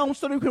the realm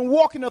so that we can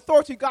walk in the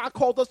authority God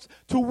called us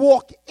to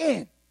walk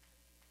in.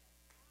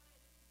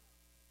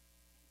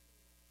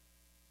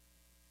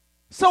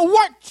 So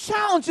what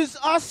challenges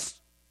us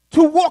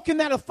to walk in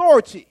that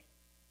authority?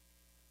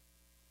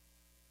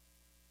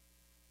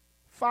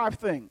 5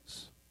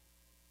 things.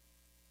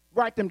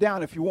 Write them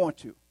down if you want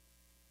to.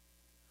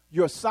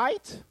 Your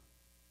sight,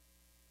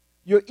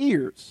 your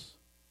ears,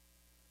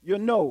 your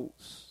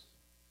nose.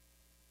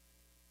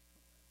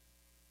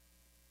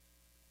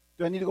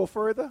 Do I need to go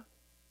further?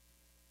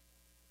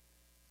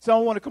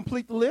 Someone want to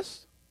complete the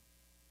list?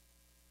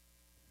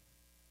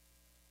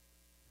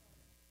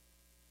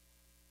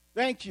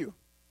 Thank you.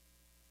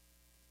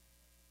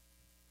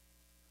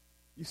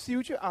 You see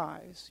with your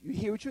eyes, you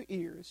hear with your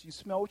ears, you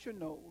smell with your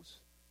nose,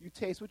 you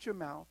taste with your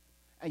mouth,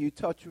 and you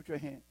touch with your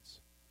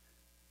hands.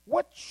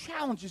 What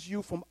challenges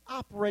you from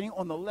operating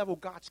on the level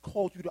God's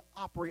called you to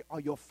operate are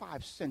your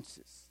 5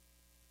 senses.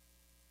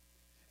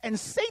 And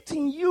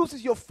Satan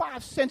uses your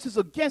 5 senses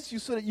against you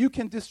so that you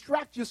can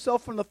distract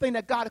yourself from the thing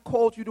that God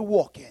called you to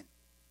walk in.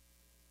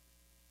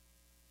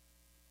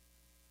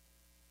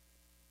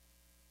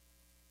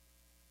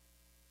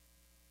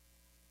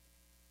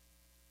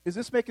 Is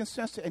this making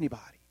sense to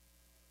anybody?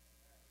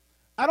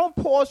 I don't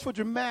pause for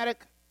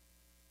dramatic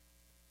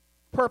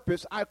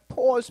purpose. I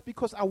pause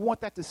because I want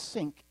that to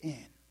sink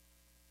in.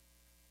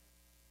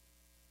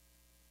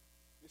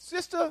 The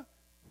sister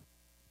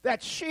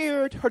that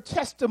shared her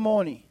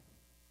testimony,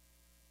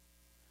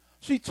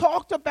 she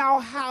talked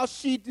about how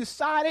she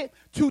decided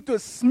to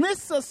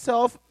dismiss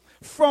herself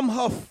from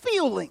her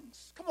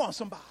feelings. Come on,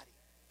 somebody.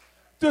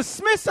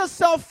 Dismiss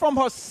herself from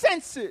her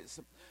senses.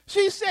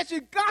 She said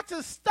you got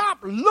to stop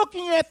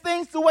looking at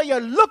things the way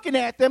you're looking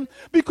at them,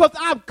 because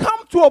I've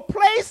come to a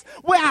place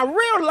where I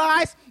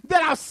realize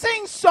that I've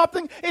seen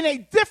something in a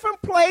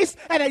different place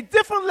at a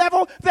different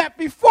level that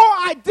before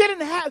I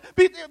didn't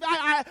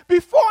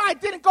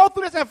go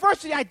through this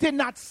adversity, I did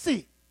not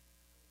see.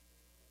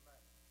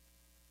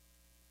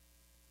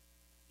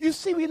 You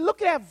see, we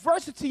look at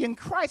adversity and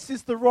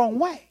crisis the wrong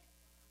way.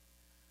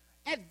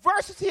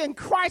 Adversity and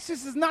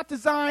crisis is not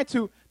designed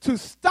to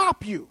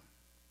stop you.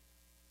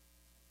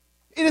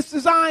 It is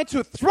designed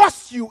to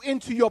thrust you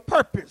into your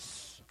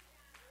purpose.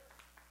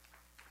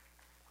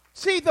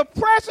 See, the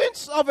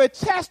presence of a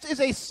test is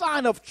a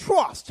sign of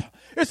trust.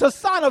 It's a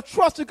sign of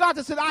trust to God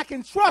that said, I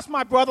can trust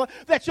my brother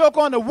that you're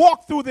going to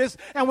walk through this,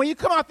 and when you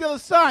come out the other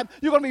side,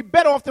 you're going to be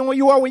better off than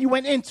you were when you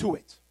went into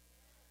it.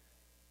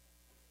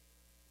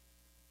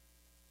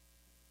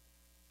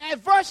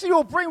 Adversity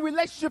will bring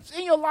relationships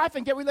in your life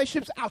and get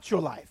relationships out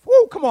your life.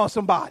 Woo, come on,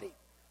 somebody.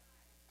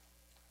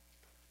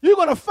 You're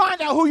going to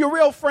find out who your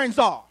real friends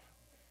are.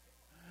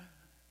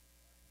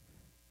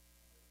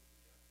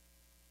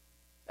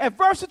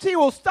 Adversity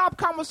will stop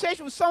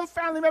conversation with some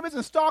family members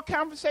and start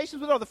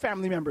conversations with other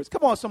family members.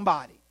 Come on,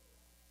 somebody.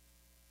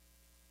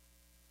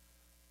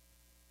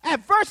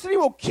 Adversity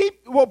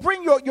will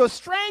bring your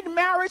strained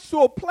marriage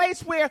to a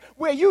place where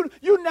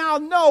you now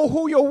know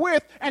who you're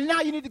with, and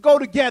now you need to go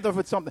together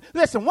for something.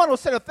 Listen, one will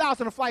set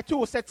 1,000 a flight, 2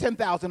 will set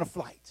 10,000 a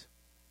flight.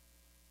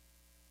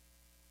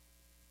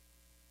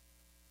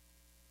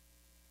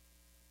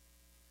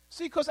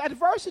 See, because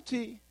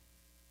adversity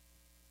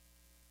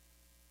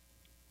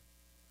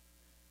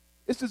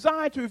is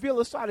designed to reveal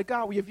a side of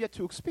God we have yet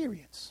to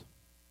experience.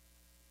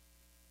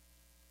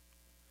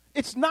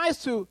 It's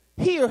nice to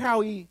hear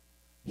how he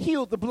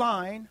healed the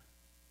blind,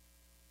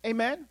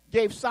 Amen.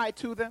 Gave sight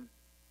to them.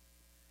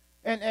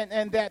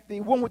 And that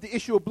the woman with the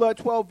issue of blood,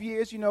 12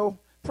 years,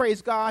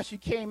 praise God, she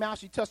came out,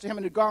 she touched him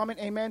in the garment,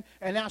 amen,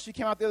 and now she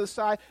came out the other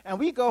side. And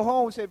we go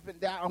home and say,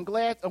 I'm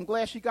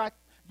glad she got,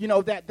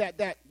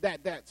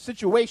 that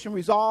situation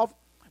resolved.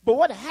 But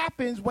what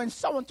happens when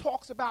someone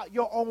talks about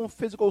your own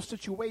physical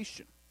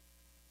situation?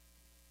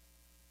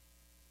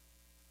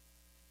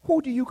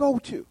 Who do you go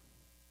to?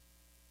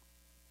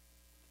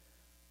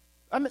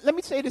 Let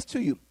me say this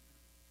to you.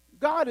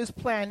 God is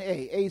plan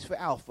A. A is for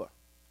alpha.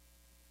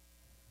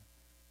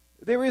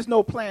 There is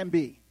no plan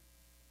B.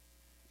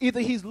 Either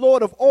he's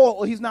Lord of all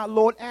or he's not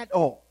Lord at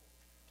all.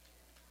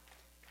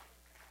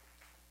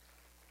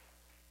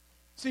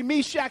 See,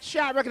 Meshach,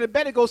 Shadrach, and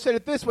Abednego said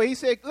it this way. He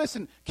said,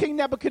 listen, King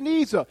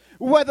Nebuchadnezzar,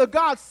 whether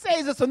God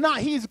saves us or not,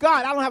 he's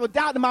God. I don't have a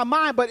doubt in my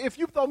mind, but if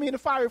you throw me in the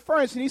fiery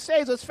furnace and he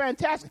saves us,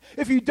 fantastic.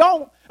 If he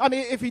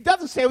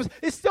doesn't save us,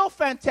 it's still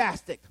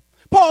fantastic.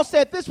 Paul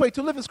said this way,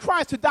 to live is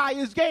Christ, to die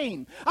is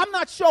gain. I'm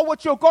not sure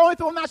what you're going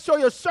through. I'm not sure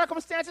your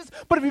circumstances.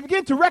 But if you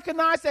begin to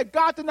recognize that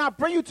God did not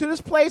bring you to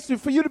this place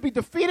for you to be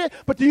defeated,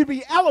 but to you to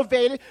be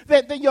elevated,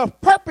 then your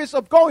purpose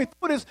of going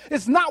through this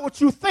is not what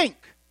you think.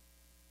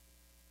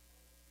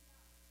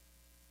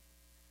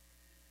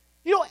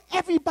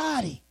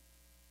 Everybody.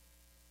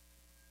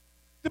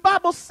 The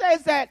Bible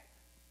says that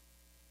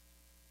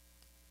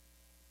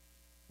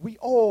we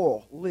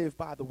all live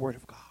by the word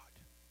of God,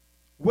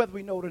 whether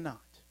we know it or not.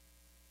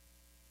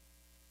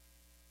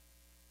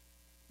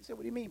 You say,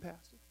 what do you mean,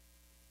 Pastor?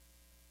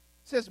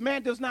 It says,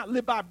 man does not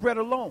live by bread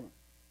alone,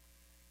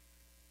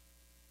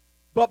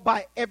 but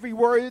by every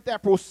word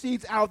that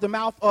proceeds out of the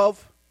mouth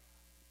of.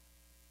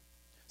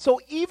 So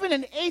even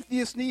an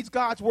atheist needs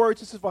God's word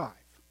to survive.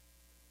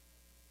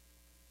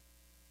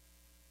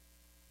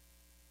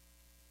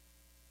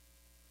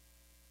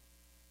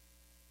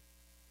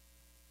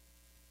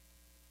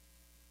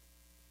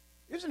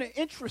 Isn't it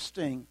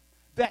interesting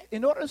that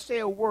in order to say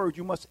a word,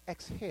 you must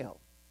exhale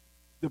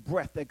the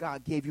breath that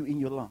God gave you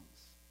in your lungs?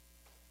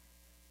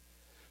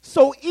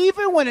 So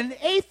even when an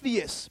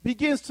atheist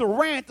begins to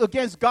rant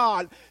against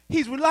God,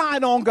 he's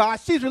relying on God,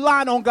 she's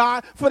relying on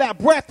God for that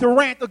breath to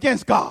rant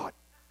against God.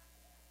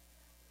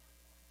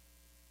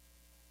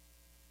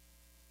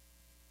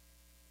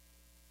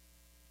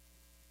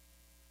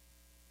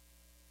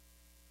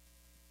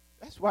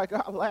 That's why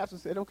God laughs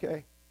and said,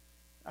 okay,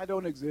 I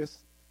don't exist.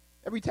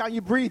 Every time you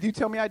breathe, you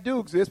tell me I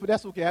do exist, but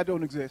that's okay, I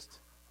don't exist.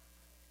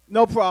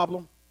 No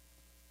problem.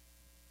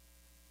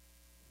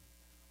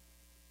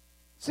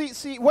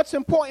 See, what's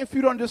important for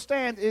you to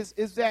understand is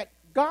that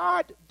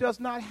God does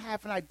not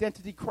have an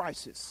identity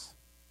crisis.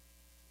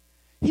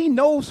 He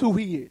knows who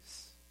he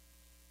is.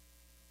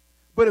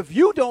 But if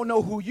you don't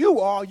know who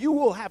you are, you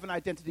will have an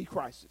identity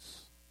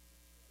crisis.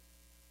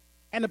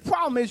 And the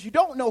problem is you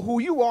don't know who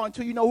you are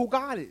until you know who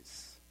God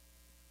is.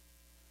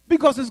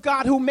 Because it's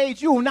God who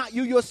made you, not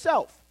you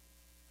yourself.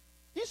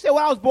 You say,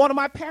 well, I was born of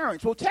my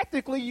parents. Well,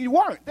 technically, you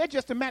weren't. They're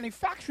just a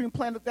manufacturing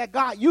plant that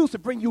God used to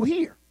bring you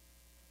here.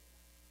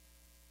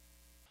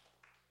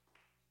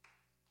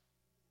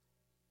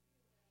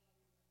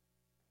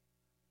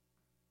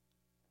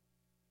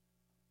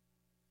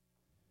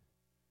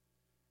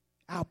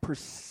 Our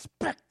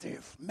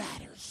perspective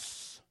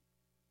matters.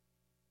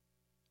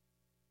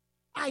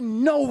 I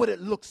know what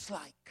it looks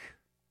like.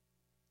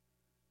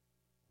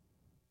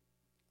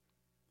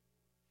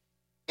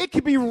 It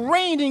could be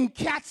raining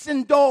cats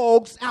and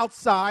dogs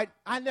outside.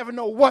 I never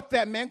know what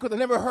that meant because I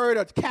never heard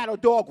a cat or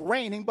dog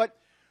raining, but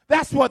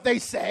that's what they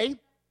say.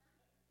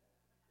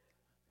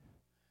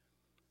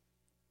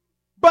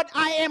 But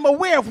I am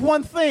aware of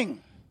one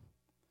thing,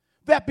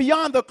 that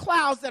beyond the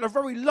clouds that are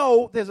very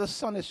low, there's a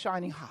sun that's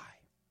shining high.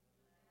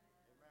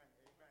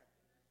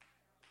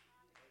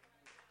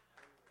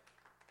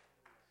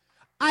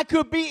 I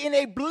could be in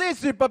a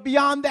blizzard, but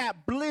beyond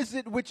that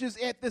blizzard, which is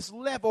at this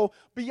level,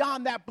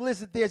 beyond that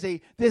blizzard, there's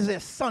a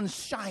sun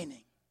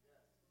shining.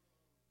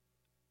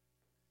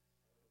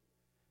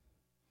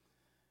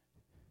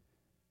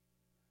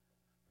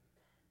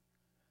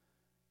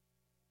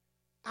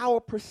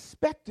 Our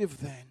perspective,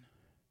 then,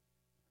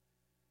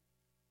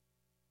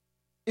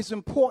 is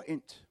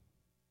important.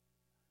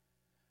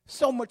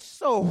 So much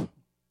so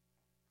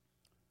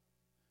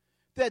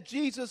that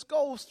Jesus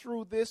goes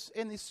through this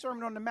in the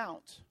Sermon on the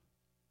Mount.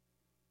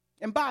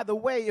 And by the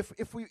way,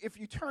 if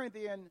you turn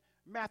there in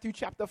Matthew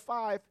chapter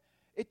 5,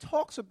 it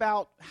talks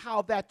about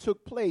how that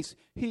took place.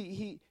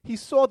 He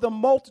saw the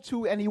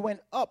multitude and he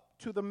went up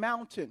to the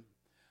mountain.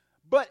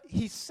 But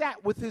he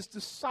sat with his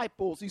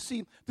disciples. You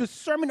see, the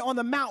Sermon on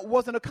the Mount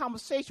wasn't a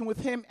conversation with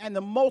him and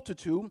the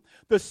multitude.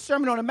 The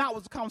Sermon on the Mount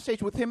was a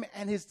conversation with him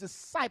and his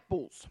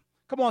disciples.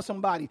 Come on,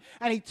 somebody.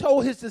 And he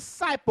told his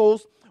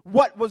disciples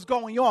what was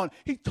going on.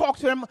 He talked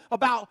to them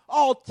about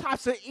all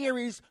types of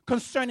areas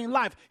concerning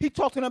life. He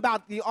talked to them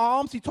about the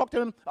alms. He talked to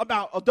them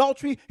about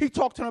adultery. He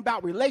talked to them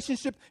about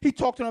relationships. He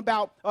talked to them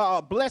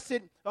about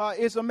blessed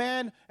is a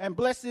man, and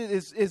blessed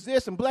is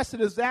this, and blessed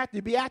is that,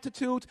 the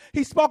Beatitudes.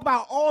 He spoke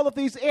about all of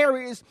these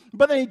areas,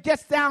 but then he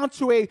gets down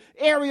to an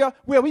area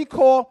where we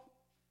call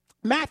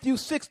Matthew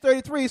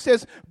 6:33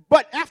 says,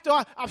 but after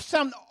I've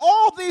summed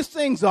all these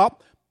things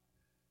up,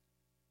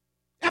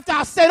 after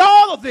I said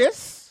all of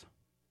this,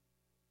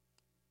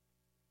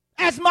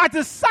 as my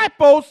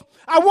disciples,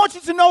 I want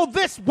you to know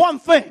this one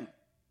thing.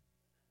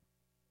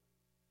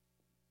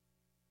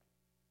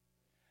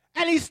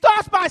 And he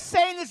starts by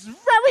saying this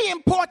very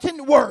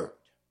important word.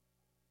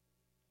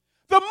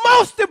 The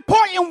most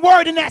important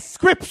word in that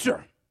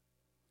scripture.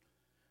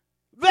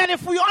 That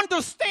if we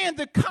understand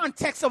the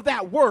context of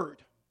that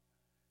word,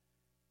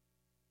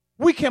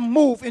 we can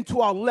move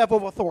into our level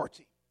of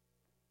authority.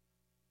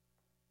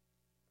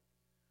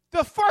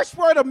 The first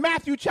word of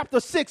Matthew chapter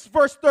 6,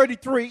 verse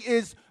 33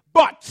 is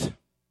but.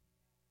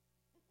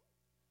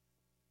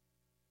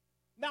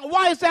 Now,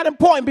 why is that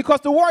important?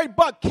 Because the word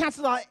but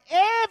cancels out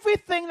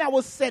everything that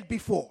was said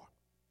before.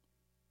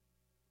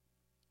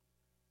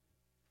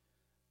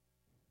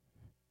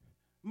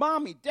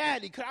 Mommy,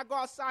 Daddy, could I go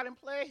outside and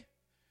play?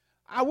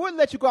 I wouldn't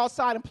let you go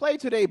outside and play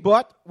today,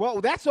 but,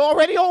 well, that's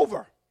already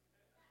over.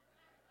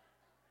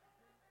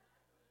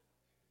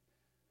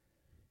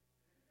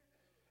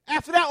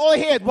 After that, all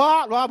they hear is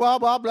blah, blah, blah,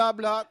 blah, blah,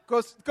 blah,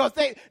 because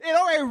they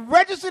already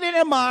registered in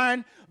their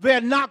mind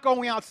they're not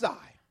going outside.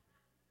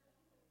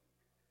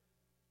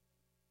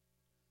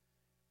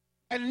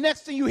 And the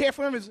next thing you hear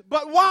from him is,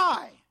 but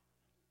why?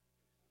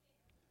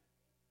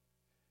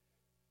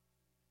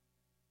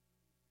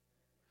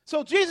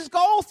 So Jesus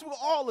goes through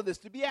all of this,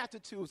 the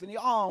Beatitudes and the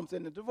alms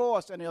and the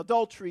divorce and the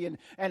adultery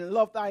and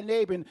love thy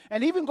neighbor,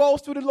 and even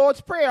goes through the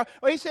Lord's Prayer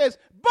where he says,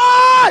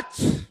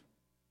 but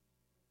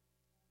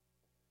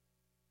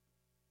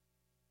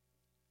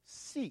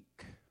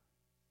seek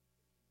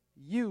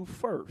you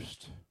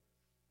first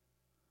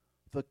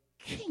the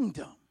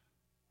kingdom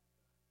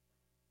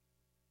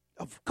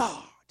of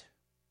God.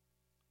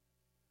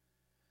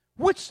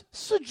 Which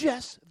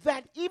suggests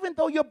that even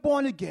though you're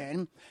born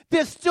again,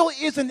 there still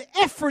is an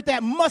effort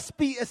that must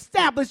be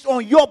established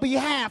on your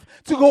behalf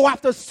to go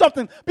after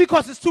something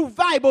because it's too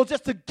valuable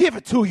just to give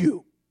it to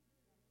you.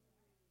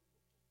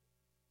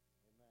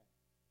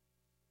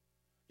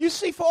 You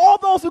see, for all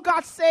those who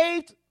got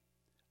saved,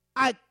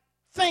 I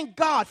thank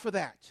God for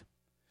that.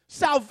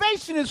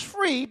 Salvation is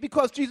free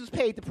because Jesus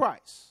paid the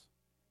price.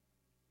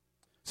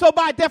 So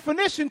by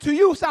definition, to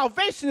you,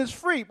 salvation is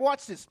free.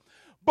 Watch this.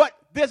 But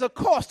there's a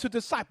cost to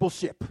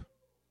discipleship.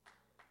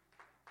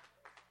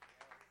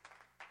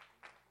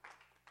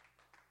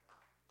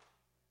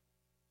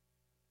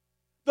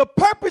 The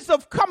purpose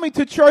of coming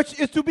to church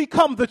is to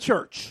become the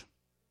church.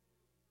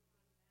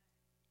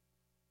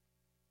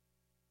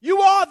 You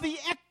are the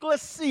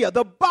ecclesia,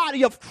 the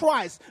body of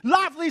Christ,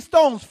 lively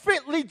stones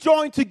fitly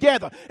joined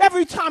together.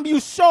 Every time you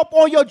show up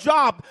on your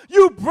job,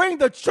 you bring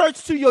the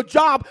church to your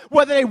job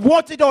whether they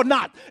want it or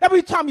not.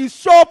 Every time you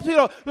show up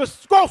to the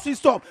grocery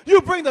store, you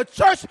bring the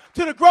church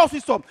to the grocery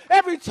store.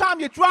 Every time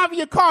you're driving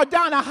your car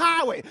down the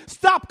highway,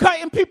 stop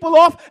cutting people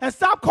off and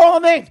stop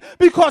calling names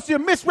because you're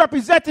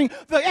misrepresenting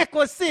the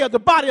ecclesia, the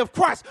body of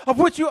Christ, of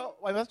which you...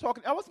 Wait,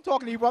 I wasn't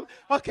talking to you, brother.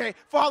 Okay,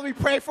 Father, we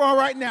pray for him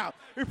right now.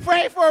 We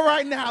pray for him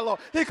right now, Lord.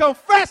 He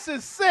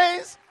confesses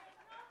sins.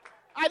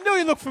 I knew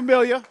you looked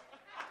familiar.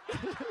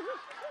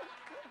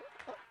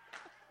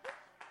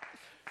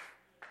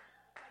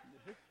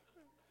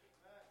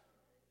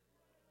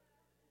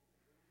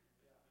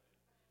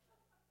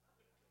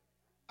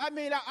 I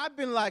mean, I've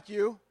been like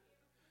you.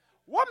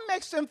 What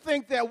makes them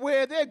think that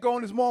where they're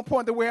going is more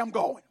important than where I'm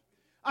going?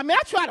 I mean,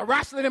 I try to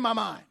wrestle it in my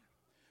mind.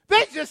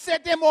 They just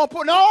said they're more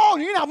important. No,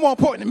 you're not more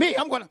important than me.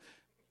 I'm going to...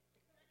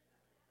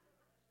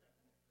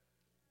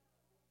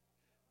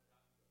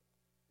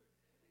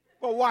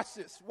 Well, watch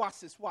this.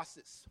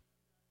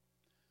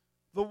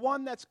 The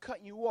one that's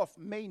cutting you off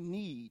may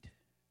need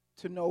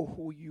to know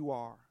who you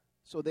are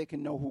so they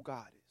can know who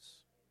God is.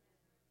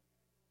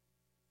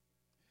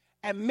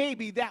 And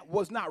maybe that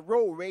was not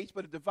road rage,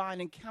 but a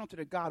divine encounter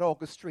that God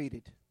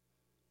orchestrated.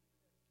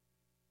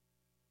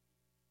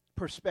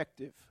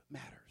 Perspective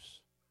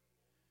matters.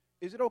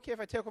 Is it okay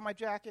if I take off my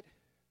jacket?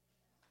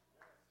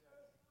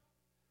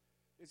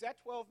 Is that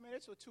 12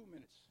 minutes or 2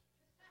 minutes?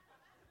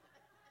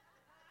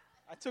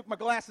 I took my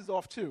glasses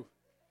off too.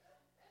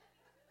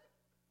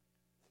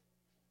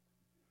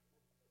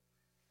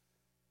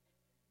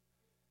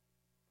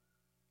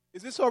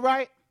 Is this all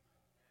right?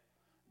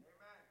 Amen.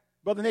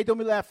 Brother Nate, don't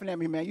be laughing at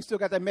me, man. You still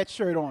got that Met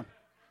shirt on.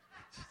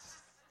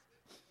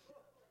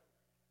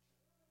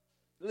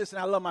 Listen,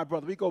 I love my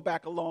brother. We go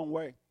back a long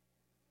way.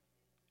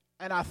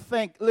 And I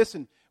think,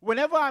 listen,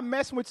 whenever I'm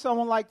messing with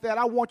someone like that,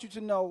 I want you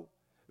to know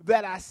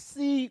that I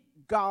see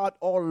God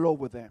all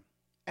over them.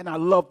 And I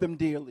love them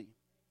dearly.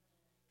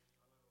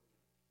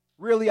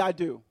 Really, I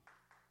do.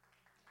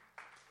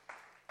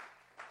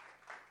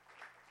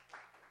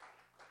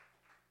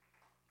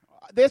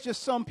 There's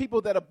just some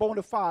people that are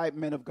bona fide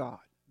men of God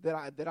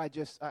that I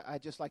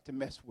just like to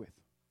mess with.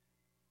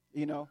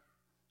 You know,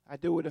 I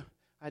do it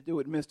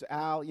Mr.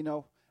 Al, you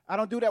know. I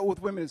don't do that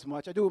with women as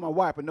much. I do it with my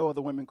wife, but no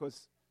other women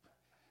because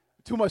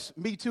too much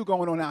Me Too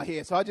going on out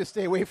here, so I just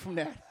stay away from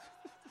that.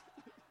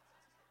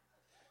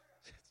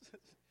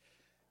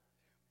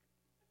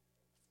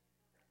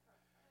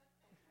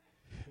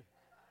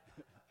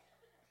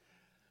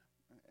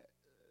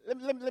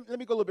 let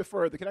me go a little bit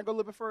further. Can I go a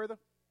little bit further?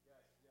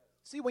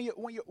 See, when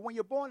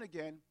you're born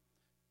again,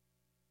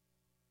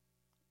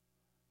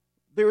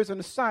 there is an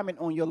assignment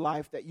on your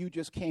life that you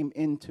just came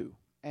into.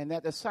 And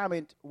that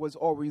assignment was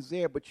always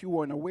there, but you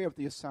weren't aware of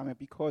the assignment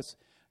because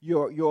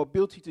your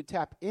ability to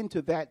tap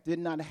into that did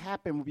not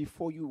happen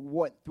before you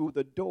went through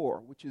the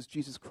door, which is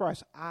Jesus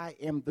Christ. I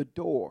am the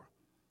door.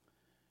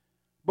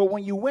 But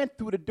when you went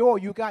through the door,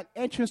 you got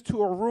entrance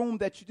to a room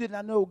that you did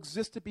not know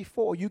existed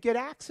before. You get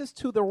access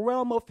to the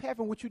realm of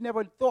heaven, which you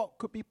never thought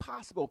could be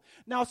possible.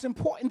 Now, it's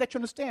important that you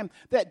understand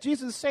that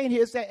Jesus is saying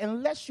here is that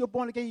unless you're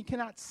born again, you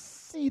cannot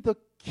see the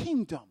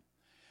kingdom.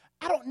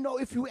 I don't know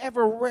if you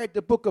ever read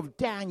the book of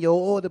Daniel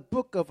or the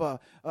book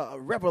of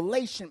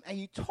Revelation, and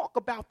you talk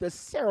about the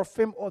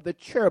seraphim or the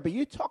cherubim.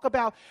 You talk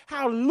about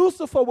how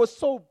Lucifer was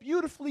so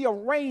beautifully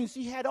arranged.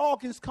 He had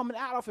organs coming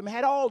out of him,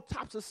 had all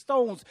types of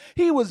stones.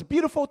 He was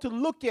beautiful to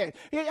look at.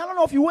 I don't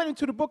know if you went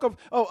into the book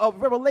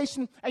of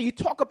Revelation and you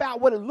talk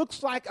about what it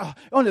looks like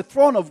on the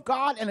throne of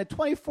God and the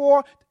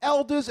 24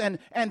 elders and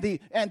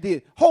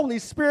the Holy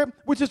Spirit,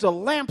 which is a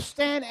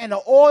lampstand and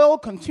the oil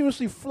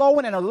continuously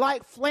flowing and a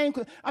light flame.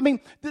 I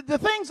mean, the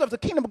things of the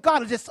kingdom of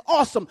God are just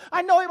awesome.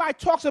 I know everybody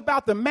talks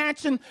about the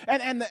mansion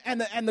and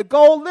the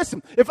gold.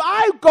 Listen, if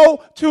I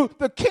go to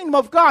the kingdom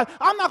of God,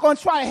 I'm not going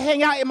to try to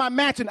hang out in my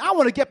mansion. I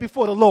want to get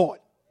before the Lord.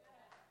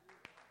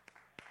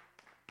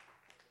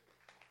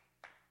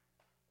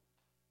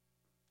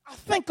 I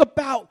think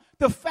about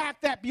the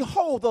fact that,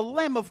 behold, the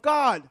Lamb of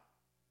God,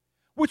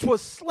 which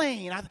was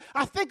slain.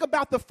 I think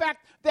about the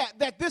fact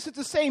that this is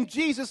the same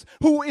Jesus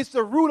who is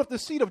the root of the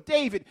seed of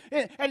David.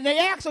 And they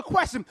ask a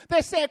question.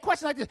 They say a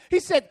question like this. He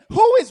said,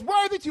 who is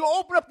worthy to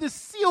open up this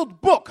sealed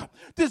book?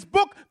 This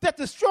book that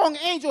the strong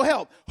angel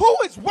held. Who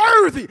is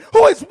worthy?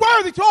 Who is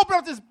worthy to open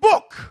up this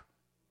book?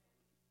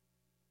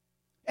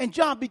 And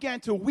John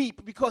began to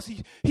weep because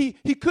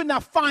he could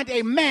not find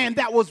a man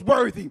that was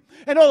worthy.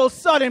 And all of a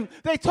sudden,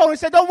 they told him,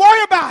 said, don't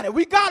worry about it.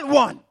 We got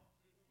one.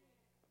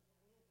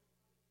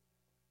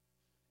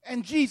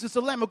 And Jesus,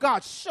 the Lamb of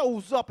God,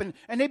 shows up, and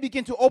they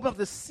begin to open up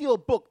the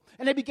sealed book,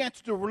 and they began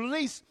to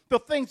release the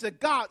things that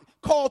God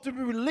called to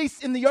be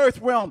released in the earth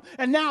realm.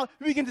 And now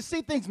we begin to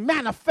see things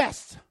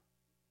manifest.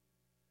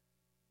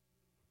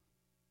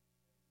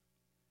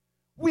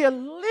 We are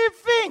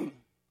living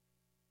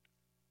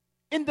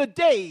in the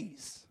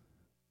days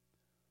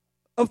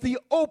of the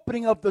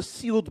opening of the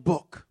sealed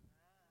book.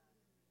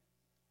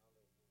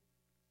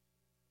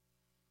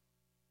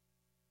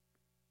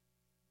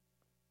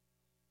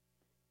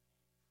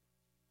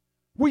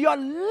 We are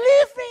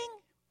living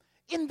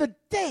in the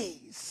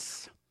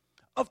days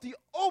of the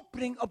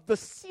opening of the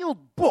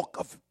sealed book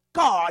of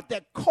God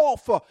that call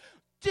for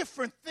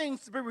different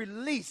things to be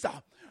released.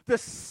 The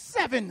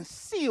 7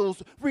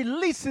 seals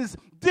releases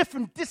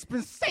different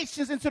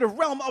dispensations into the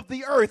realm of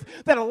the earth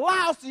that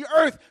allows the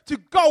earth to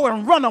go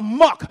and run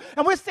amok.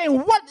 And we're saying,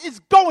 what is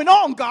going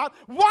on, God?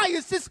 Why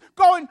is this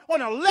going on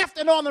the left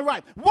and on the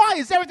right? Why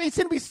is everything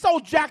seem to be so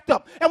jacked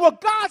up? And what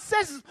God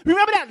says is,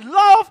 remember that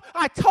love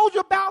I told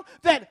you about?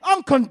 That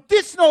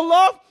unconditional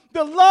love?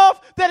 The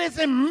love that is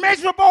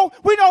immeasurable?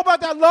 We know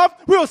about that love.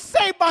 We were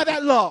saved by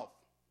that love.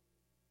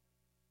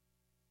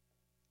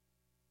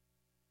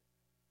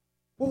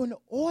 Well, in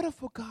order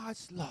for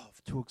God's love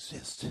to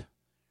exist,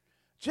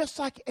 just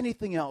like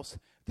anything else,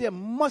 there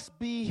must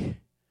be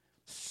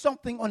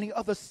something on the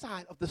other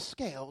side of the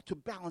scale to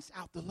balance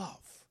out the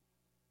love.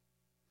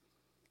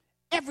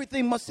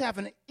 Everything must have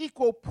an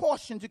equal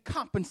portion to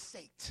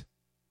compensate.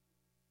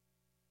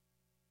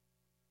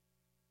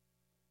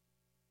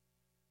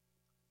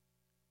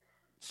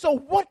 So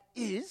what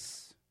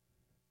is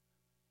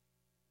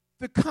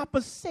the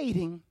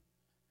compensating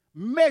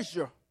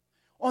measure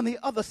on the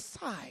other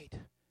side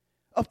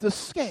of the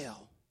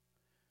scale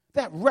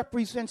that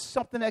represents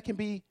something that can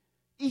be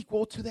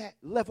equal to that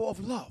level of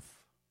love?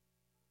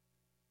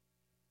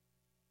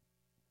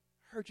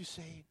 I heard you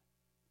say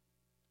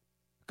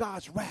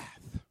God's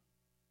wrath.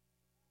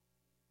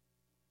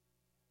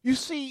 You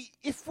see,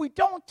 if we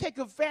don't take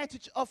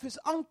advantage of his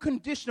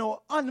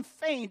unconditional,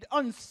 unfeigned,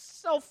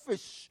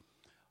 unselfish,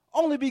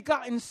 only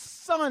begotten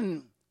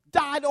Son,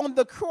 died on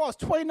the cross,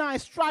 29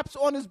 stripes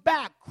on his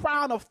back,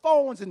 crown of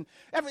thorns, and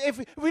if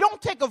we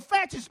don't take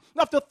advantage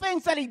of the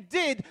things that he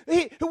did,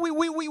 we're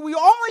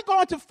only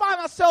going to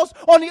find ourselves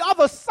on the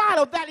other side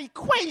of that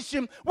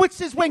equation, which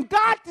is when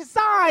God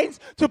decides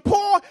to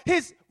pour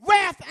his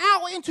wrath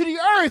out into the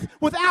earth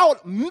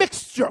without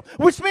mixture,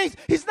 which means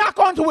he's not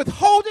going to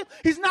withhold it,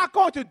 he's not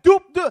going to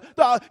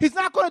he's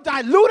not going to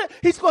dilute it,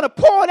 he's going to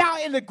pour it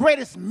out in the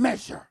greatest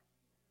measure.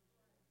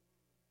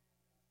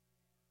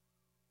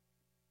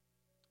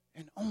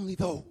 And only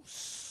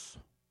those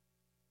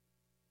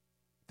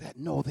that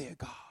know their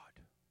God,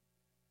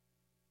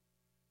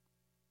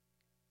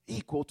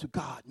 equal to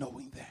God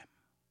knowing them.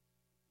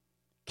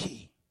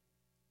 Key.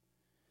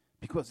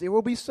 Because there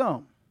will be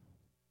some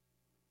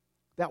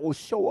that will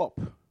show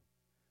up,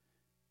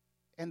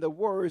 and the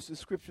words the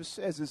scripture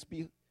says is,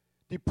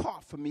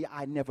 depart from me,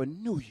 I never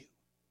knew you.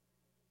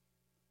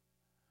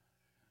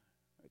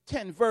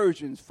 10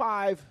 virgins,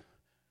 5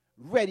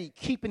 ready,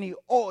 keeping the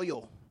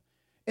oil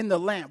in the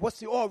lamp. What's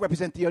the oil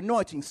represent? The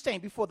anointing,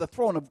 staying before the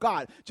throne of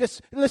God.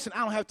 Just listen, I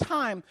don't have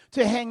time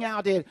to hang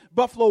out at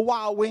Buffalo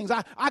Wild Wings.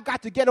 I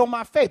got to get on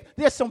my faith.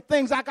 There's some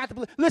things I got to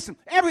believe. Listen,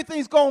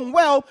 everything's going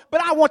well,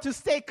 but I want to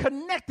stay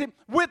connected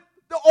with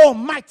the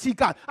Almighty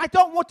God. I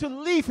don't want to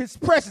leave his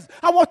presence.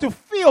 I want to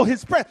feel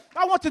his presence.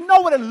 I want to know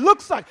what it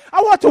looks like.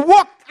 I want to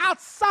walk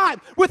outside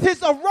with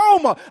his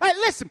aroma. Hey,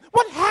 listen,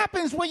 what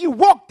happens when you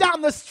walk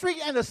down the street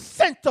and the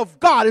scent of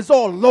God is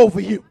all over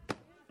you?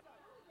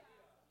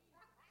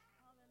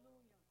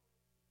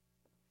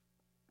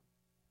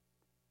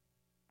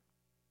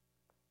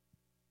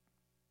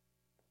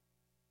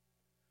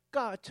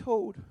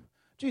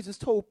 Jesus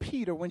told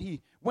Peter when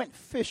he went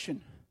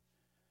fishing,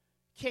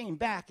 came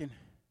back, and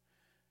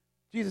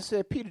Jesus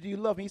said, Peter, do you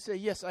love me? He said,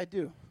 yes, I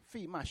do.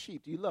 Feed my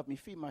sheep. Do you love me?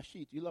 Feed my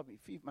sheep. Do you love me?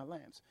 Feed my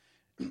lambs.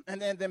 And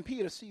then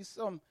Peter sees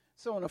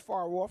someone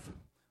afar off.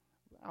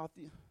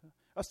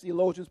 Us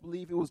theologians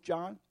believe it was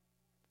John.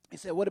 He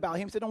said, what about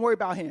him? He said, don't worry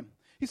about him.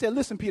 He said,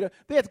 listen, Peter,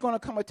 there's going to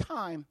come a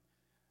time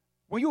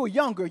when you were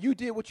younger, you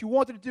did what you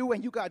wanted to do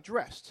and you got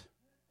dressed.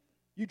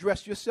 You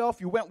dressed yourself.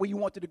 You went where you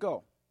wanted to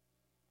go.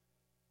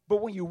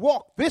 But when you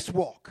walk this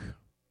walk,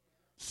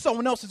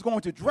 someone else is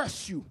going to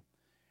dress you,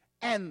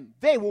 and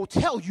they will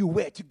tell you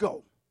where to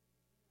go.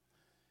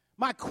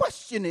 My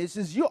question is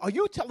are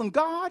you telling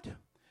God,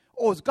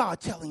 or is God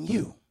telling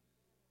you?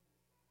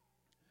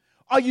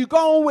 Are you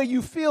going where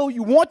you feel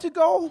you want to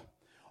go,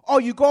 or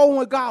are you going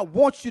where God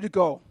wants you to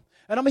go?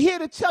 And I'm here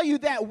to tell you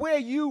that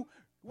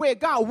where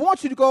God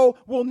wants you to go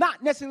will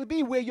not necessarily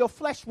be where your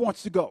flesh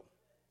wants to go.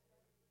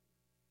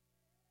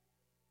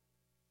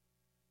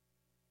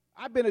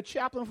 I've been a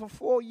chaplain for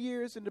 4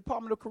 years in the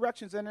Department of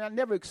Corrections, and I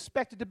never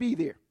expected to be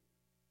there.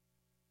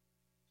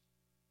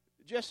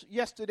 Just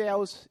yesterday, I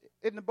was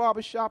in the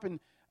barbershop, and,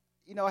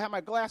 I had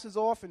my glasses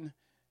off, and,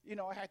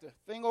 I had the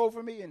thing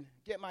over me and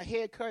get my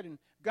hair cut, and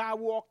guy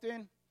walked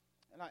in,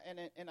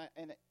 and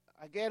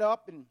I get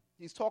up, and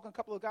he's talking to a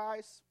couple of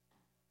guys,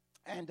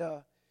 and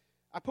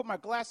I put my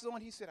glasses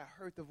on. He said,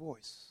 I heard the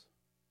voice,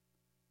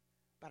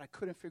 but I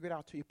couldn't figure it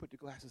out till you put the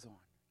glasses on.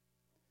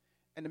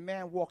 And the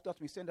man walked up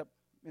to me, stand up,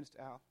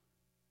 Minister Al.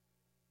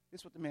 This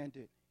is what the man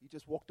did. He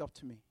just walked up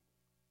to me.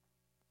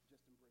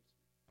 Just embraced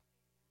me.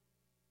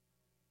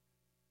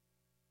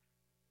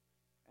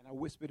 And I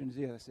whispered in his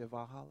ear, I said,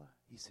 Valhalla?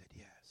 He said,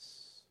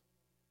 yes.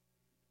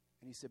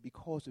 And he said,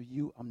 because of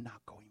you, I'm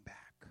not going back.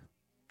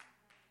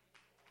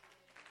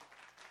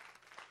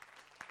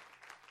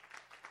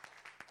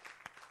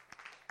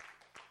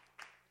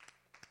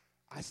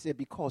 I said,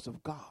 because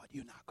of God,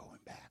 you're not going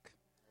back.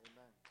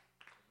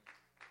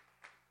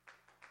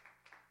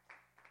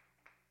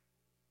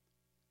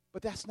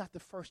 But that's not the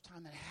first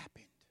time that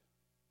happened.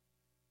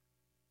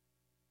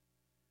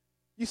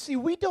 You see,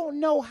 we don't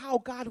know how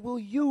God will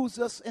use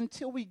us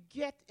until we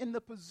get in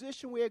the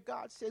position where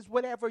God says,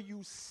 whatever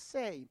you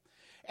say.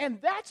 And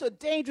that's a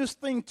dangerous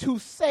thing to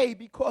say,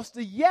 because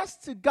the yes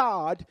to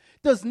God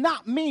does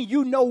not mean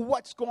you know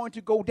what's going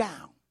to go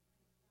down.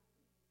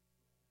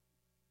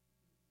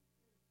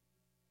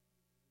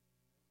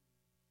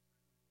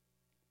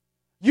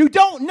 You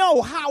don't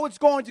know how it's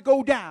going to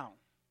go down.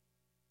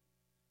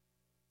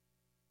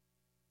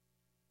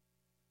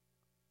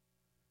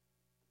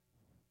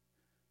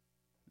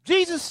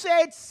 Jesus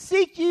said,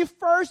 seek ye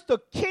first the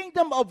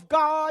kingdom of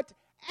God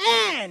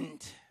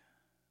and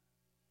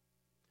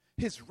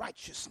his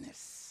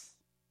righteousness.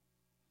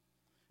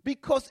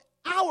 Because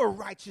our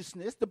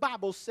righteousness, the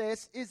Bible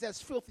says, is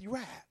as filthy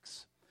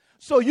rags.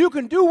 So you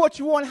can do what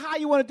you want, how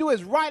you want to do,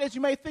 as right as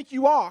you may think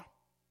you are.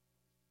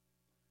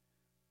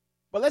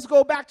 But let's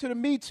go back to the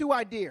Me Too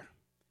idea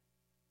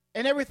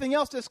and everything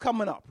else that's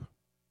coming up.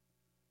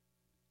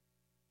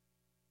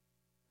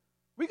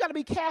 We got to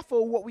be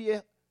careful what we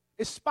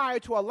aspire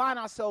to align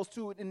ourselves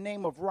to in the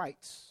name of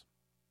rights.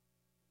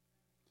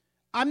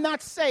 I'm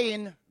not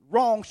saying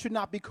wrong should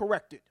not be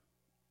corrected.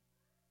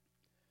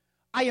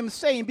 I am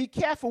saying be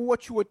careful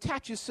what you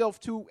attach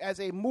yourself to as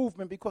a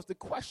movement, because the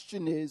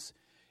question is,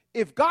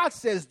 if God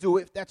says do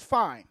it, that's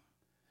fine.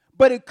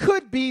 But it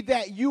could be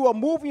that you are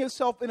moving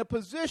yourself in a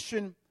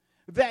position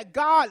that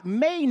God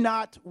may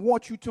not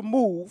want you to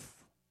move.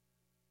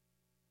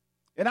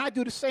 And I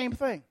do the same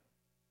thing.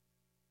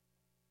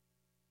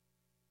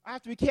 I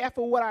have to be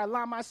careful what I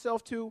align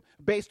myself to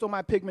based on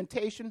my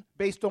pigmentation,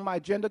 based on my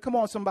gender. Come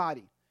on,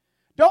 somebody.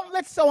 Don't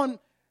let someone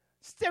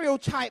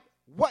stereotype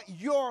what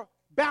your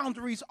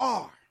boundaries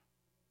are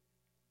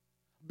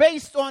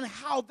based on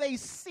how they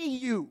see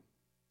you.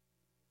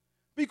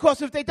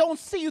 Because if they don't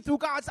see you through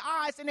God's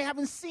eyes, then they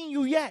haven't seen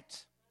you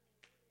yet.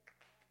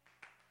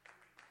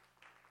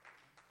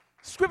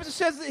 Scripture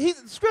says,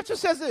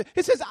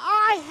 it says,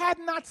 eye had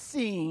not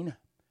seen,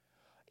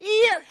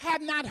 ear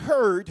had not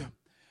heard,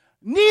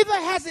 neither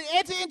has it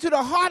entered into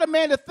the heart of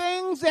man the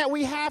things that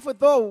we have for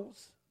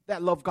those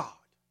that love God.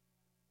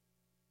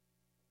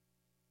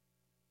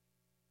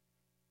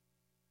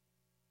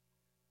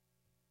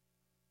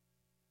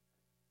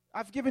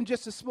 I've given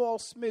just a small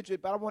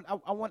smidget, but I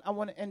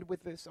want to end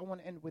with this.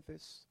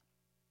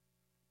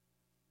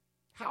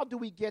 How do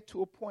we get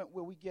to a point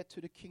where we get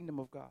to the kingdom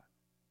of God?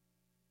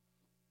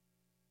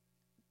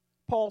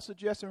 Paul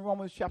suggests in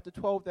Romans chapter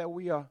 12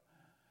 that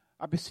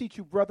I beseech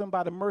you, brethren,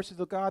 by the mercies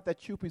of God,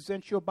 that you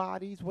present your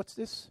bodies, what's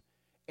this?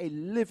 A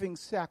living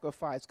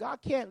sacrifice. God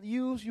can't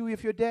use you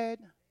if you're dead.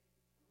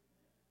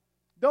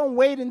 Don't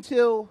wait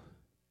until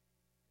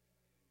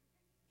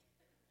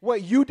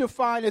what you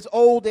define as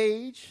old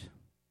age.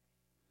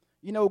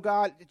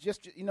 God,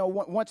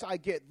 once I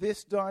get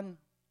this done,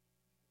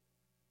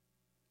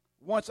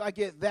 once I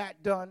get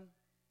that done.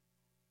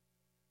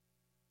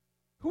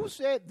 Who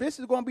said this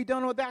is going to be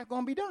done or that's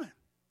going to be done?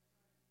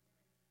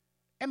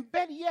 And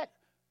better yet,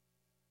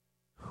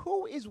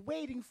 who is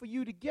waiting for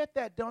you to get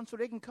that done so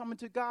they can come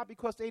into God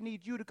because they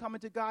need you to come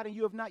into God and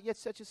you have not yet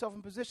set yourself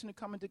in position to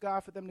come into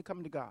God for them to come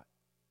into God?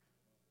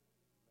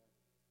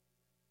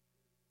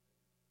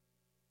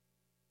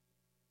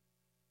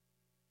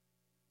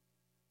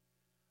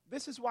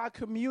 This is why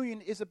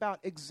communion is about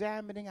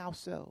examining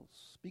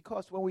ourselves.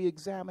 Because when we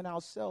examine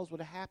ourselves,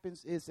 what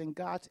happens is then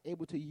God's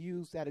able to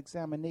use that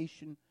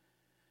examination.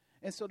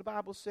 And so the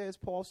Bible says,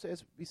 Paul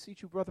says,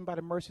 beseech you, brethren, by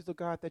the mercies of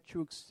God, that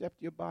you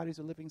accept your bodies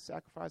a living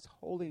sacrifice,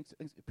 holy,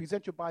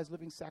 present your bodies a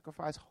living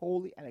sacrifice,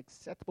 holy and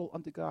acceptable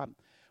unto God,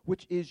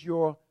 which is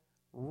your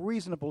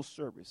reasonable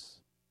service.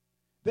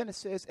 Then it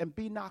says, and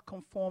be not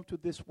conformed to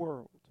this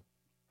world.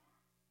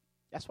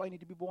 That's why you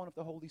need to be born of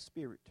the Holy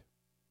Spirit.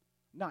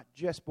 Not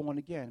just born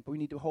again, but we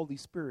need the Holy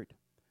Spirit.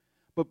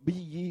 But be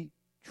ye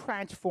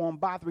transformed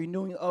by the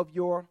renewing of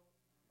your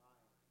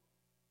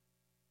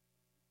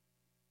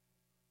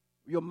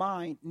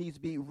mind needs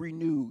to be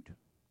renewed,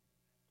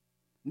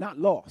 not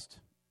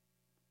lost.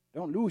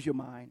 Don't lose your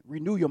mind.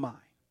 Renew your mind.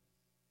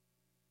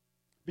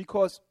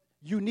 Because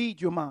you need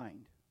your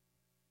mind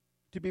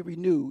to be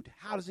renewed.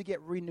 How does it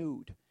get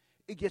renewed?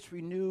 It gets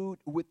renewed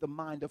with the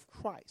mind of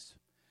Christ.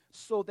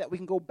 So that we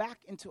can go back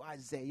into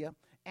Isaiah,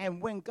 and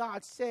when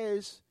God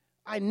says,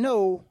 I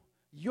know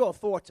your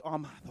thoughts are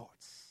my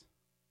thoughts.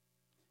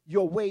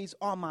 Your ways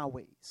are my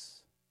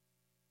ways.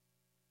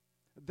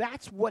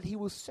 That's what he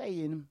was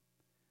saying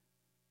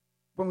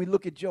when we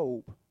look at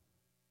Job.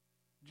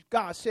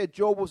 God said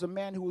Job was a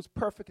man who was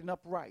perfect and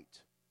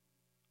upright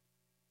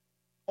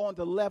on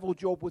the level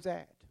Job was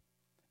at.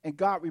 And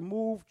God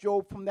removed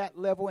Job from that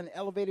level and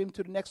elevated him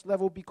to the next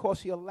level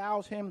because he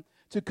allows him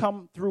to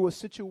come through a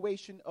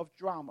situation of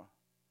drama,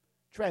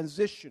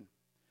 transition.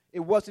 It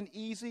wasn't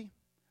easy,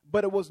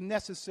 but it was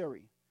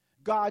necessary.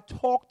 God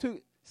talked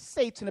to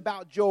Satan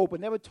about Job,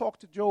 but never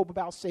talked to Job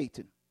about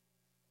Satan.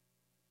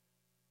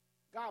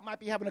 God might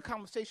be having a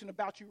conversation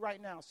about you right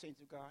now,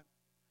 saints of God,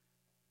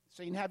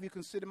 saying, have you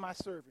considered my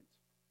servant?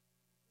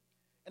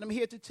 And I'm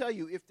here to tell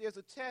you, if there's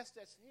a test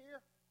that's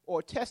here or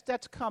a test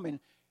that's coming,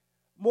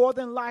 more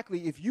than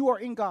likely, if you are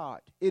in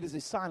God, it is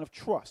a sign of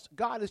trust.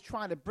 God is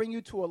trying to bring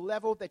you to a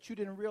level that you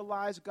didn't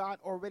realize God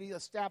already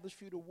established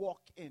for you to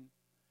walk in.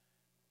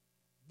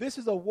 This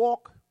is a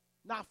walk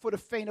not for the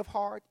faint of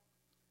heart.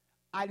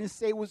 I didn't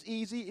say it was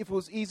easy. If it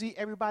was easy,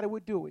 everybody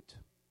would do it.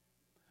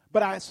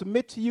 But I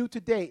submit to you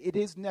today, it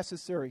is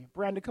necessary.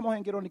 Brandon, come on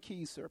and get on the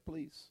keys, sir,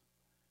 please.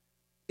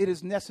 It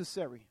is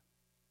necessary.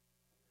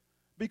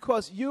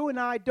 Because you and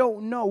I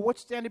don't know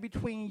what's standing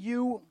between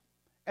you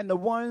and the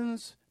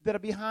ones that are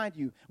behind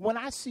you. When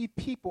I see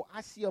people,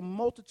 I see a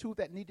multitude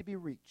that need to be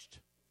reached.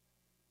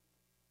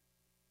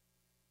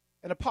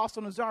 And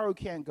Apostle Nazario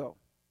can't go.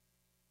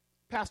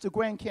 Pastor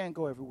Gwen can't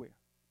go everywhere.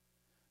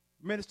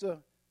 Minister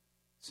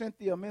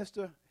Cynthia,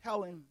 Minister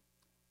Helen,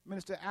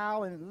 Minister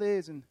Al and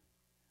Liz and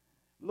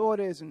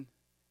Lourdes and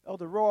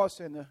Elder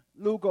Ross and the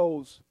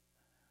Lugos.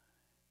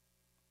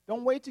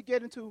 Don't wait to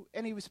get into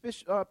any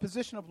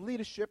position of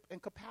leadership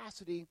and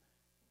capacity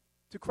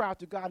to cry out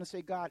to God and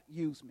say, God,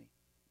 use me.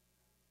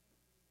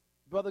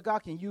 Brother, God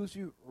can use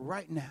you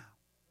right now.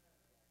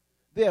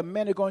 There are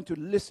men who are going to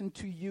listen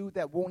to you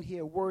that won't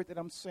hear a word that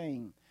I'm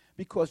saying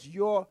because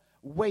your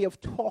way of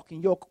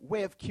talking, your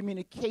way of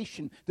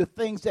communication, the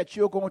things that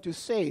you're going to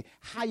say,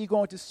 how you're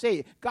going to say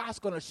it, God's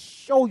going to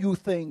show you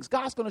things.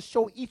 God's going to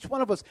show each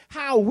one of us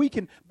how we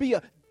can be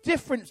a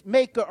difference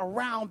maker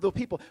around the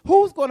people.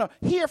 Who's going to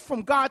hear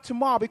from God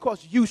tomorrow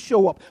because you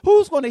show up?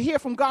 Who's going to hear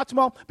from God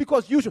tomorrow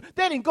because you show up?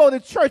 They didn't go to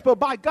church, but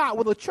by God,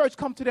 will the church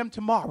come to them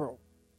tomorrow?